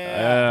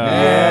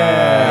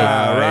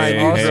 Yeah. Ryan,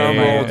 you Awesome. drum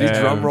rolled. You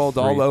Yeah. drum rolled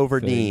all over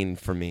Everything. Dean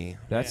for me.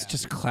 That's Yeah.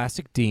 just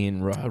classic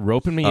Dean,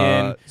 roping me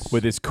in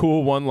with his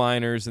cool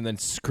one-liners and then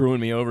screwing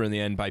me over in the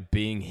end by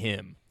being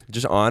him.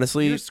 Just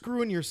honestly, You're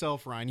screwing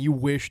yourself, Ryan. You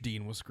wish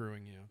Dean was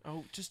screwing you.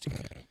 Oh, just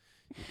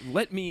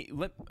let me.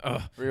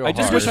 Real I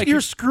just hard. wish I You're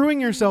could.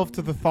 screwing yourself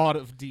to the thought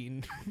of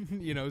Dean,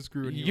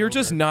 screwing you. You're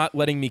just over. not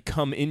letting me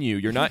come in you.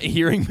 You're not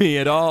hearing me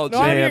at all, No,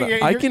 I Jan. hear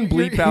you. I can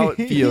bleep out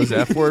Theo's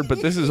F word,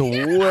 but this is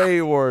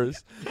way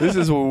worse. This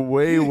is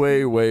way,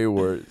 way, way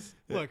worse.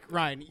 Look,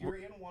 Ryan, you're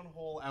in one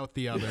hole, out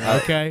the other.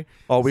 Okay.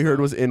 All we heard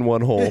was in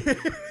one hole.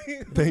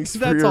 Thanks for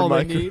That's your all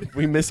they mic. need.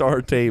 We miss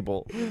our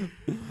table.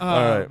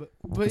 All right.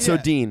 But So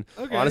yeah. Dean,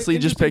 Okay, honestly,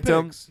 just interesting picked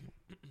him. picks.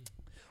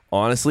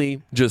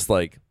 Honestly, just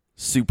like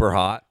super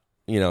hot.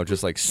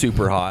 Just like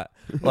super hot.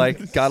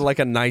 Like got like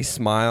a nice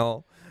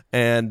smile,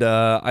 and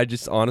I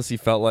just honestly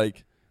felt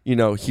like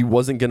he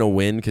wasn't gonna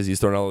win because he's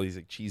throwing all these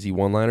like cheesy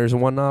one-liners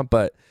and whatnot.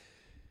 But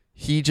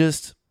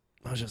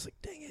I was just like,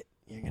 dang it,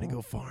 you're gonna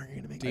go far. You're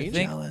gonna make me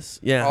Dean? jealous.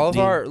 Yeah. all of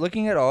Dean.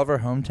 looking at all of our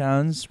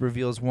hometowns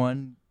reveals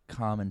one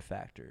common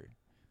factor.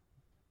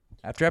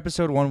 After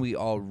episode 1, we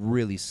all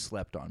really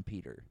slept on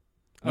Peter.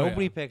 Oh,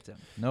 Nobody yeah. picked him.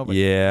 Nobody.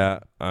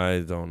 Yeah,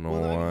 I don't know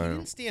Well, he why.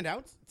 didn't stand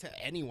out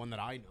to anyone that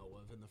I know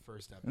of in the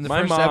first episode. In the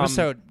My first mom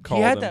episode, he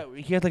called had him.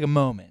 he had like a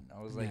moment.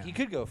 I was like, Yeah. he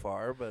could go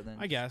far, but then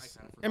I guess.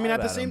 kinda I mean, forgot at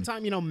the about same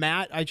him.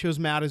 time, I chose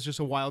Matt as just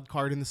a wild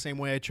card in the same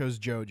way I chose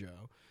JoJo.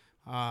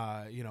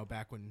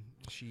 Back when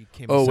she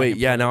came. Oh in wait,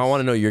 second yeah. Now I place.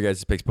 want to know your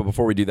guys' picks, but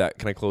before we do that,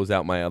 can I close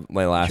out my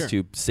last Sure.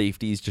 2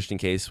 safeties just in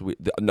case?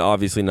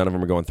 Obviously, none of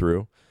them are going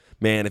through.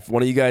 Man, if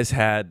one of you guys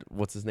had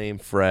what's his name,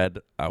 Fred,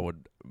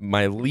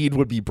 my lead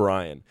would be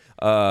Brian.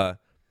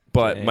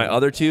 But Dang. my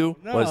other two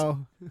was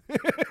No.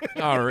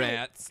 Oh,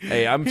 rats.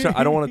 hey, I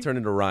don't want to turn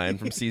into Ryan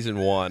from season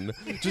 1.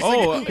 Just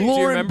Oh, do you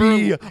Lauren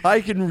remember- B,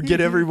 I can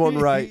get everyone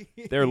right.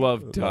 Their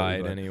love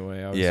died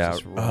anyway. I was Yeah.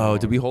 just Oh,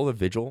 did we wrong. hold a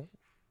vigil?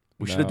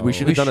 We should have No.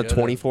 done a should've.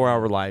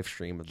 24-hour live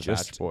stream of the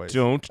Just Batch Boys.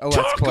 don't Oh, let's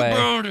talk play.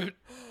 about it.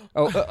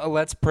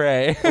 Let's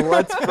pray.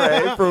 Let's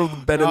pray for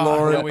Ben and Oh,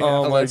 Lauren. yeah, we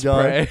Oh have. my Let's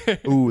god. pray.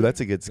 Ooh,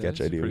 that's a good sketch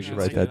That's idea. We pretty should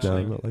good write that sketch.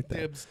 down. I like that.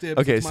 Dibs,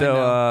 dibs, Okay, it's mine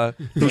now.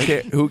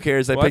 so who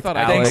cares? I Well, I picked thought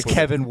I Alex. Thanks,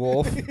 Kevin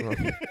Wolf.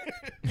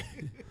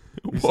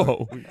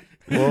 Whoa.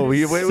 Whoa,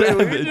 wait,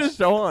 Savage. just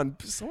go on.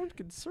 Someone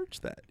can search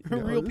that. you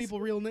know, real this- people,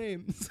 real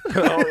names. That's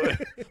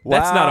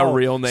not a Wow.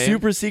 real name.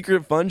 Super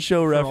secret fun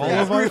show reference. all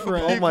of our Oh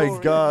friends. my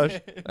gosh.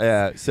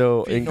 Yeah.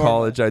 So in normal.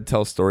 college, I'd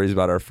tell stories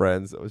about our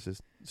friends. It was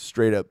just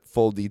straight up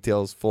full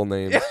details, full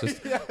names,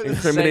 just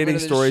incriminating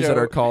of the stories at show.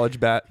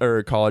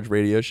 our college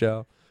radio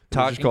show. It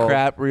was just Talking called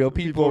crap, real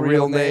people,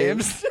 real real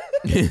names.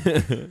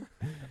 names.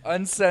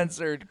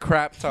 Uncensored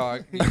crap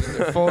talk.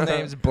 Their full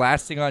names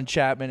blasting on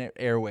Chapman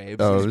airwaves.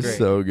 Oh, It it was great.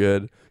 so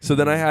good. So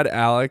then I had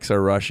Alex,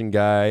 our Russian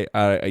guy.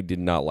 I did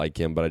not like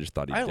him, but I just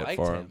thought he'd I get liked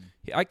far. him.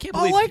 I can't I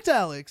believe. liked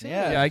Alex.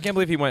 Yeah. Yeah, I can't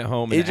believe he went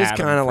home. It And just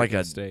Adam kinda like freaking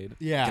a- stayed.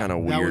 Yeah, Kinda that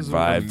weird was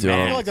vibe to I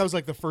him. feel like that was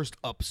like the first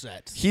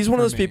upset. He's one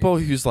of for those me. people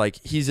who's like,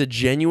 he's a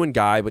genuine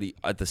guy, but he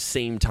at the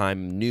same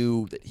time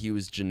knew that he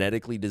was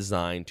genetically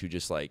designed to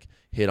just like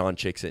hit on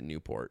chicks at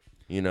Newport,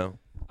 you know?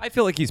 I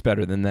feel like he's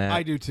better than that.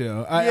 I do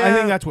too. I Yeah.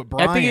 think that's what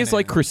Brian. I think he's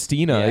like is.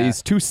 Christina. Yeah.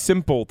 He's too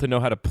simple to know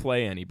how to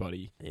play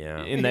anybody.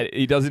 Yeah. In that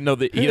he doesn't know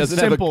that he He's doesn't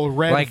have a. simple,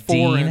 red, Like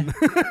foreign.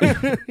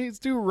 He's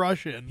too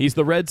Russian. He's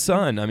the red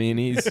sun. I mean,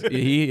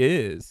 he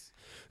is.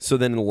 So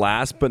then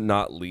last but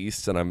not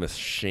least, and I'm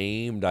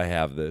ashamed I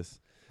have this,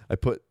 I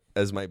put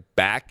as my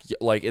back,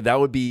 like that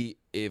would be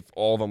if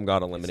all of them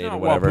got eliminated or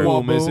whatever.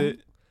 Waboom. Boom, is it?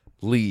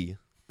 Lee.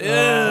 Ew.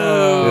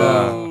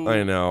 Yeah,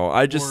 I know.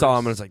 I just saw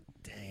him and I was like,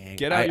 dang.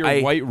 Get out your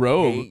I white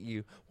robe. hate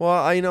you. Well,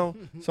 I know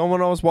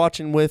someone I was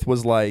watching with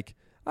was like,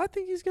 I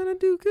think he's going to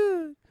do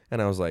good.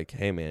 And I was like,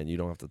 hey, man, you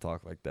don't have to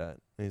talk like that.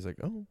 And he's like,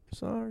 oh,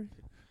 sorry.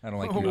 I don't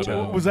like Oh, your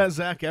tone. was that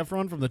Zac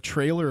Efron from the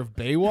trailer of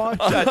Baywatch?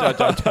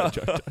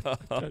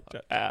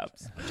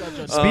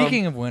 Apps.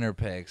 Speaking of winner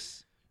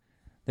picks,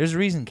 there's a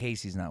reason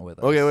Casey's not with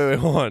us. Okay, wait,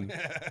 hold on.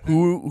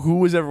 Who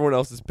was everyone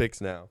else's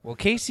picks now? Well,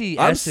 Casey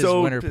I'm S's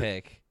so winner pi-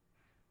 pick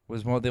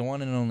was the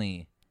one and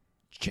only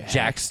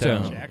Jack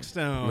Stone. Jack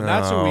Stone. No,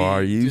 That's what we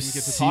are you didn't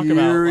get to talk about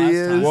last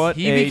serious? time. What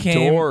He a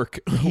became- dork.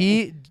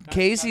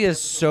 Casey is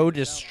so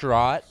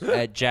distraught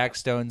at Jack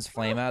Stone's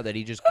flame out that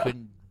he just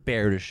couldn't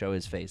bear to show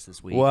his face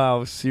this week.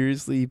 Wow,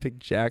 seriously, you picked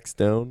Jack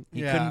Stone?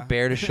 He Yeah. couldn't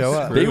bear to show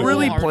up. They True.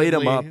 really played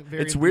him up. Wholeheartedly,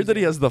 very It's weird that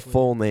he has the enthusiastically.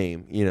 full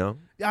name, you know?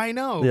 I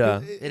know. Yeah.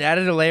 but It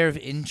added a layer of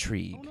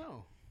intrigue.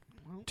 Oh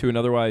no. To an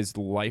otherwise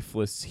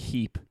lifeless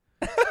heap.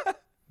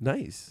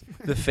 Nice.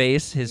 The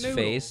face, his Noodle.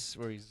 face,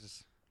 where he's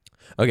just.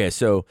 Okay,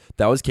 so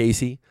that was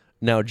Casey.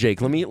 Now,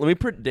 Jake, let me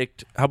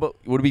predict. How about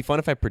would it be fun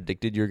if I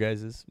predicted your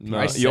guys's? No,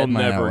 I said you'll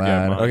mine never out get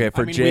loud. mine. Okay,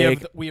 for I mean,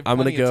 Jake, we have I'm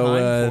gonna plenty of go time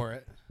with. for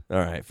it. All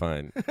right,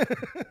 fine.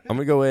 I'm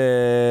gonna go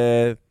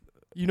with.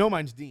 You know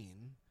mine's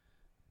Dean.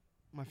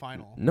 My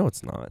final. No,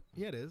 it's not.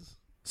 Yeah, it is.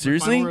 My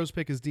Seriously? final Rose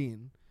pick is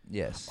Dean.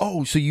 Yes.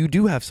 Oh, so you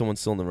do have someone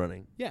still in the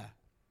running? Yeah.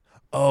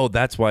 Oh,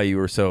 that's why you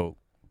were so.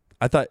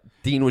 I thought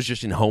Dean was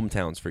just in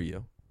hometowns for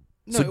you.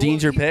 So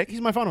Dean's your pick? He's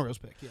my final Rose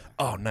pick. Yeah.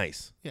 Oh,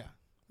 nice. Yeah.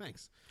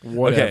 Thanks.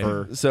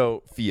 Whatever. Okay,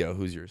 so Theo,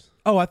 who's yours?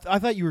 Oh, I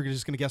thought you were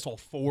just gonna guess all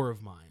 4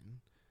 of mine.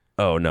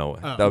 Oh no, Oh.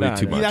 that would Nah, be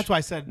too nah. much. That's why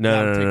I said No, that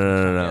no, would no, take no, too much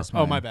no, time. no. Yes, Oh,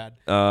 mine. my bad.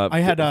 I I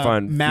had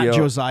fine. Matt, Theo,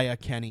 Josiah,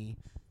 Kenny,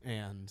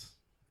 and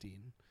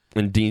Dean.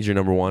 and Dean's your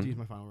number one. Dean's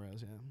my final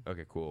Rose. Yeah.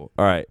 Okay, cool.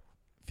 All right,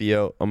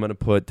 Theo, I'm gonna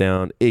put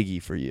down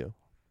Iggy for you,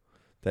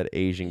 that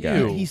Asian guy.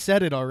 Ew. He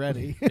said it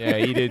already. Yeah,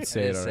 he did I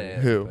say did it say already. it,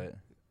 Who? but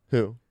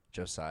Who?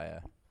 Josiah.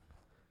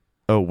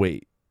 Oh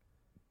wait,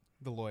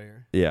 The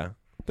lawyer. yeah,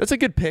 that's a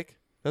good pick.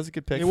 That's a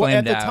good pick. At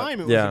the out. time,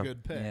 it Yeah. was a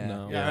good pick. Yeah.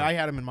 No. Yeah, I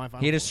had him in my final.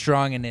 He had a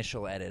strong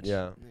initial edit.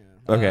 Yeah.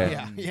 Yeah. Okay.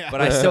 Yeah.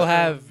 But I still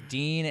have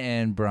Dean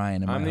and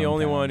Brian in my I'm the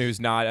only one hometowns. who's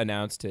not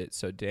announced it.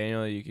 So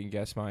Daniel, you can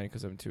guess mine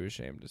because I'm too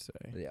ashamed to say.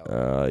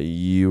 Yeah.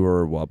 You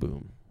or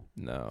Waboom?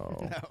 No.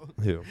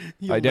 No. Who?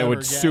 You'll I never would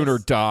guess. sooner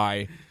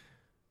die.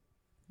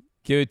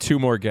 Give it 2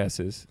 more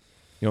guesses.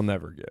 You'll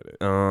never get it.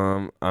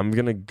 I'm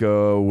gonna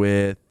go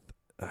with.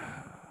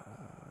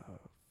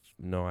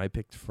 No, I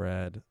picked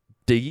Fred.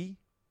 Diggy.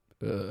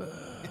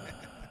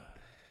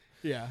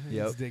 Yeah.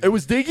 Yep. it's Diggy. It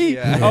was Diggy.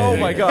 Yeah. Oh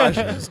my gosh.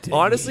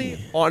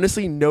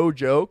 honestly, no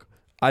joke.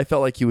 I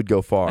felt like he would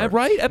go far.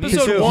 Right?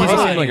 Episode He's 1 he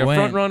fine. seemed like a Went.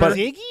 front runner. But-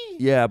 Diggy?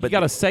 Yeah, But but he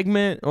got a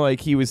segment. Like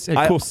he was had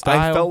I, cool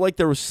style. I felt like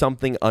there was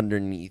something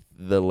underneath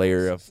the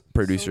layer of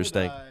producer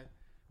stank.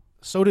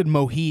 So did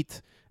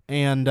Mohit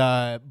and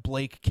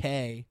Blake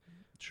K,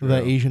 True.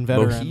 the Asian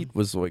veteran. Mohit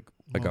was like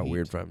I got Mohit.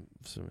 weird from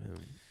him.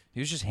 He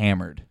was just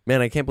hammered.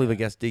 Man, I can't believe I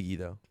guessed Diggy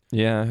though.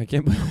 Yeah, I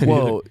can't believe.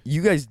 Whoa,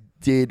 you guys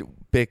did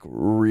pick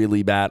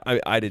really bad.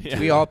 I did too.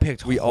 We all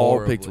picked. We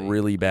all picked horribly.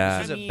 really This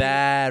bad. was I a mean,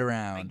 bad I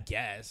round.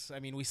 guess. I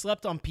mean, we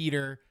slept on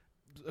Peter.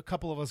 A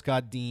couple of us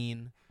got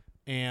Dean.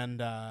 and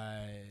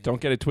Don't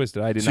get it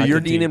twisted. I did So not. you're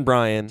get Dean and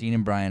Brian. Dean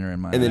and Brian are in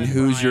my. And then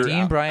who's your-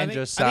 Dean, Brian, I think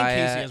Josiah,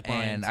 Casey has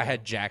Brian, and I too.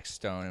 had Jack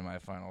Stone in my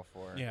final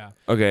four. yeah.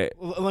 Okay.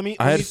 Let me.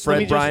 I let had me- Fred, let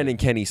me just- Brian, and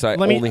Kenny, so I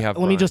let me, only have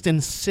Let me Brian. just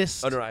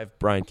insist. Oh, no, I have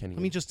Brian, Kenny.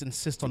 Let me just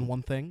insist on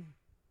one thing.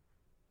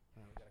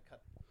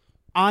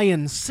 I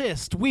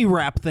insist we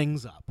wrap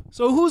things up.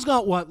 So who's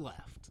got what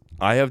left?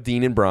 I have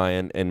Dean and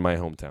Brian in my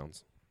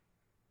hometowns.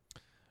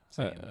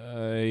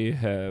 I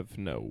have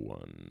no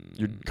one.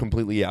 You're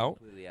completely out?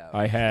 Completely out.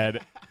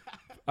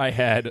 I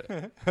had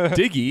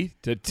Diggy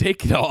to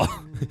take it all.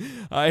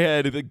 I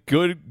had the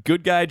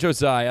good guy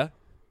Josiah.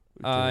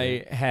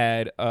 I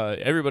had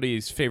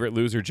everybody's favorite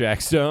loser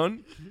Jack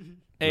Stone.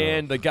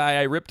 And the guy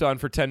I ripped on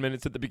for 10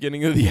 minutes at the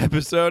beginning of the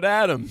episode,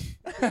 Adam.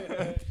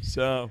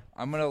 So,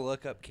 I'm gonna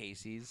look up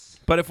Casey's.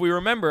 but if we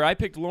remember, I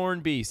picked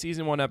Lauren B,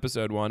 season 1,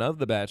 episode 1 of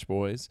the Batch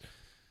Boys.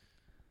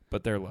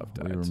 But their love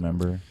died. We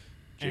remember.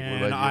 Jake, what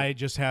And about you? I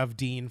just have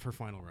Dean for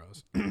final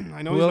rows.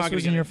 I know Who he's else not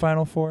was going in your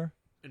final four?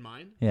 in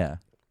mine. Yeah,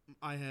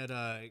 I had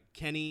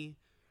Kenny,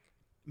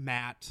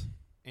 Matt,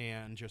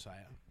 and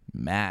Josiah.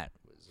 Matt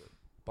was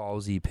a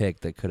ballsy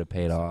pick that could have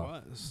paid Yes, it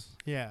off. was.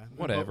 Yeah.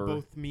 Whatever.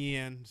 Both me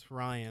and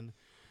Ryan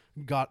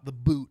got the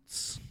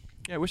boots.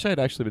 Yeah, I wish I had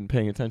actually been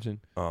paying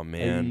attention. Oh,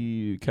 man.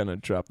 You kind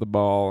of dropped the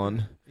ball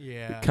on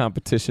Yeah. the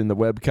competition, the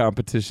web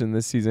competition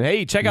this season.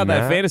 Hey, check out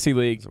that Matt? fantasy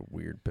league. It's a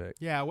weird pick.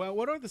 Yeah. Well,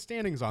 what are the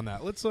standings on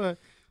that? Let's check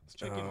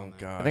in on that.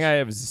 gosh. I think I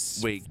have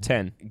Wait.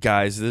 10.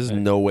 Guys, there's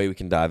no way we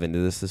can dive into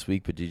this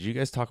week, but did you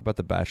guys talk about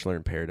the Bachelor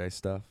in Paradise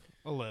stuff?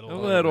 A little. A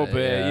little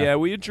bit. yeah. Yeah,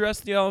 we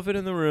addressed the elephant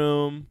in the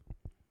room.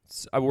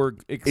 We're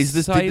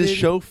excited. Did the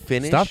show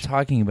finish? Stop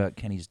talking about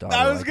Kenny's daughter.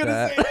 I was like gonna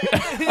that.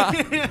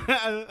 say.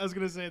 I was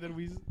gonna say that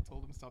we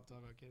told him stop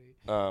talking about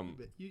Kenny.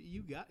 But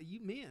you got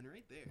man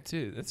right there.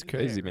 Dude, that's Right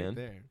crazy, there, man.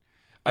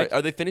 right there.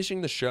 Are they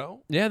finishing the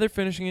show? Yeah, they're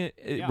finishing it.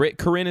 Yeah.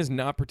 Corinne is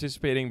not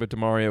participating, but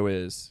Demario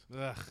is.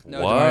 Ugh.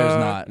 No, What? Damario's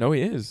not. No,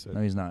 he is.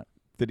 No, he's not.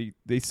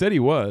 They said he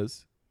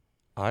was.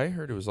 I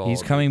heard it was all.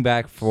 He's coming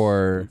back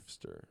for.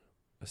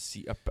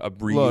 a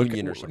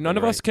reunion or something. None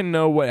of right? us can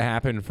know what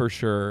happened for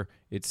sure.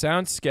 It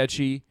sounds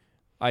sketchy.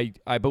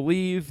 I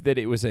believe that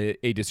it was a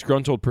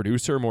disgruntled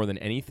producer more than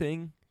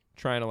anything,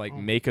 trying to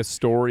make a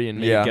story and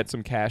maybe Yeah. get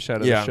some cash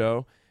out of the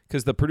show.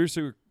 Because the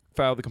producer who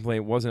filed the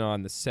complaint wasn't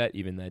on the set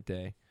even that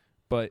day.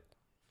 But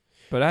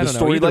I The don't know.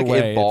 story Either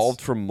way, evolved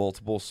from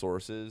multiple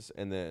sources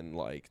and then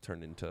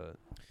turned into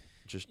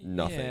just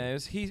nothing. Yeah, it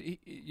was, he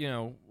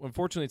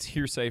unfortunately it's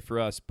hearsay for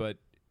us. But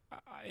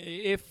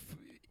if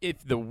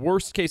the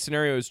worst case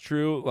scenario is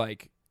true,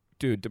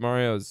 dude,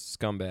 Demario's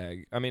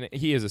scumbag. I mean,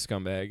 he is a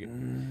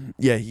scumbag.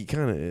 Yeah, he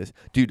kind of is.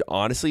 Dude,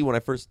 honestly, when I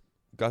first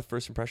got the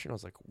first impression, I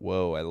was like,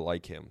 whoa, I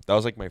like him. That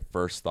was my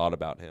first thought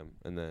about him.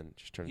 And then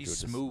just turned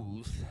He's into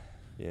smooth.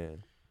 Yeah.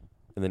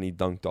 And then he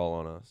dunked all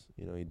on us.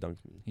 He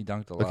dunked me. He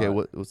dunked a lot. Okay,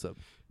 what's up?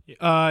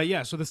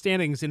 Yeah, so the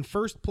standings in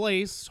first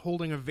place,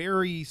 holding a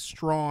very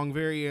strong,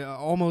 very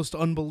almost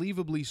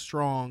unbelievably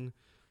strong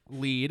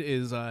lead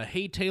is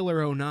Hey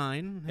Taylor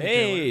 09.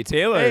 Hey,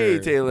 Taylor. Hey,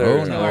 Taylor.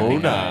 Oh, Taylor, I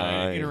think,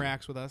 09.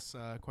 interacts with us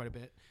quite a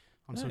bit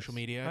on Nice. social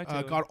media. Hi,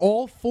 Taylor. Got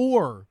all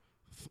 4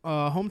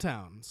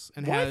 hometowns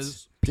and What?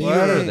 has What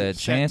are plans the set to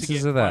chances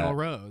get of that? final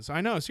rows. I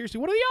know, seriously,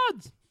 what are the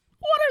odds?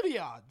 What are the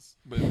odds?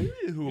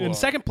 In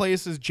second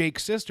place is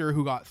Jake's sister,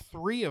 who got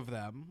 3 of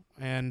them,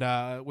 and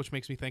which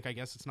makes me think, I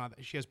guess it's not.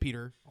 She has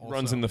Peter. Also.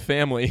 Runs in the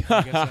family.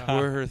 I guess, Who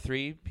are her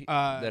 3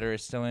 that are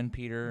still in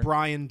Peter?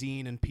 Brian,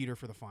 Dean, and Peter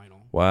for the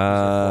final.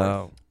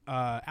 Wow.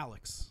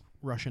 Alex,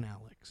 Russian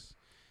Alex.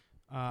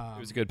 It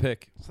was a good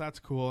pick. So that's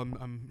cool.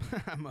 I'm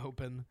I'm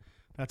hoping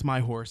that's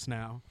my horse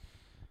now.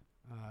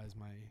 Is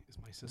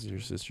my sister. Your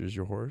sister's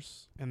your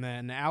horse? And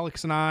then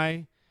Alex and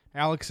I.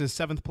 Alex is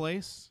 7th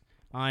place.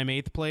 I'm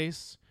 8th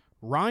place.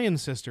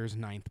 Ryan's sister's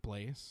 9th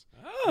place.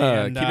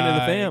 And, keeping it in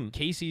the fam.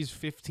 Casey's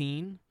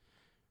 15.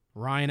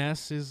 Ryan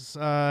S is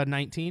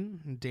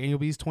 19. And Daniel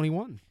B's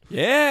 21.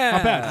 Yeah.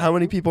 Not bad. How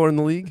many people are in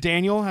the league?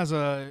 Daniel has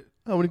a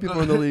How many people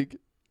are in the league?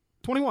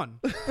 21.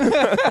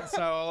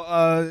 So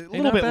a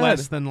little not bit bad.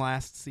 less than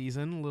last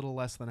season. A little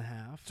less than a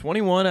half.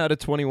 21 out of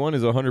 21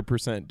 is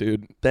 100%,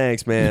 dude.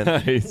 Thanks, man.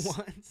 Nice.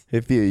 What?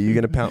 If you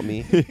gonna pound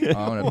me?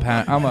 I'm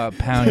gonna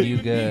pound you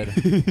good.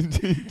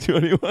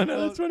 21 out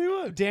of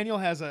 21. Daniel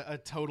has a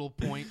total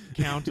point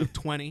count of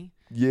 20.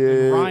 Yeah.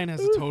 And Ryan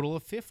has a total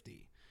of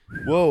 50.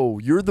 Whoa,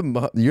 you're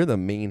the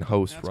main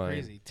host, That's Ryan.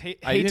 crazy.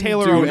 I Hey didn't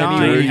Taylor do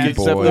 09 any has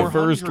except the 450,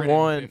 first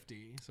one.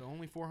 So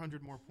only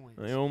 400 more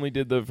points. I only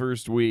did the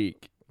first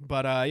week.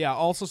 But yeah,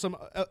 also some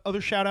other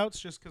shout outs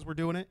just because we're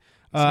doing it.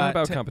 not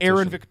about to competition.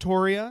 Aaron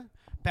Victoria,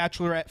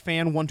 Bachelorette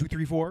fan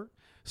 1234,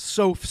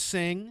 Soph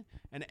Singh,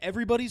 and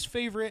everybody's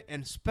favorite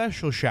and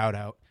special shout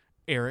out,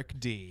 Eric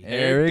D.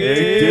 Eric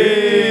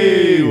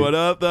Hey, D. what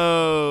up,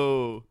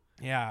 though?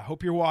 Yeah,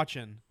 hope you're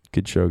watching.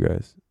 Good show,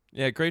 guys.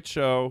 Yeah, great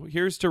show.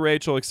 Here's to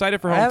Rachel.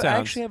 Excited for I hometowns.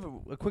 actually have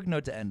a quick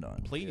note to end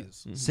on.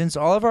 Please. Since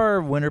all of our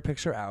winner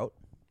picks are out,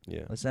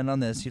 Yeah. let's end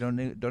on this. You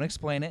don't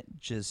explain it.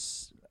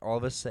 Just all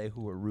of us say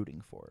who we're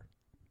rooting for.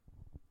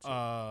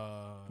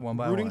 One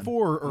by rooting one.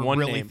 for or One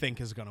really name.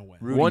 think is gonna win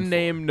Rooting one for.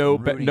 name, no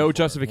Rooting no for.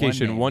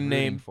 justification. One rooting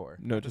name, for.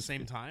 no at the just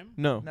same time.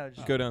 no. No,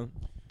 Just go down.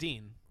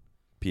 Dean.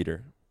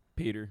 Peter.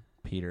 Peter.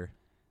 Peter.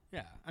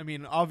 Yeah, I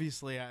mean,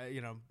 obviously,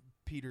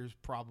 Peter's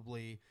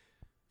probably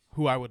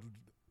who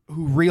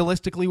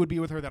realistically would be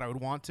with her that I would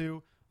want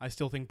to. I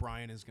still think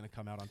Brian is going to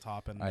come out on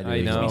top, and I it do.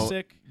 makes I me know.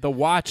 sick. The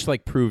watch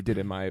proved it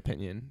in my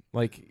opinion.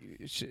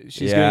 She's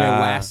getting Yeah.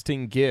 a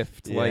lasting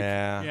gift.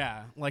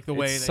 Yeah, like the It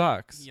way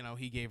sucks. that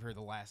he gave her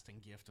the lasting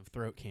gift of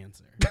throat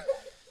cancer.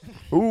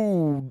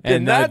 Ooh,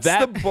 And that's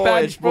that the boys,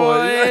 Batch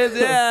Boys.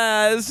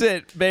 Yeah, that's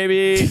it,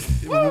 baby.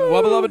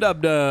 Wubba lubba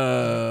dub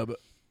dub.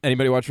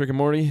 Anybody watch Rick and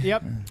Morty?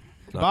 Yep.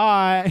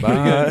 Bye.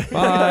 Bye.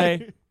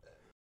 Bye.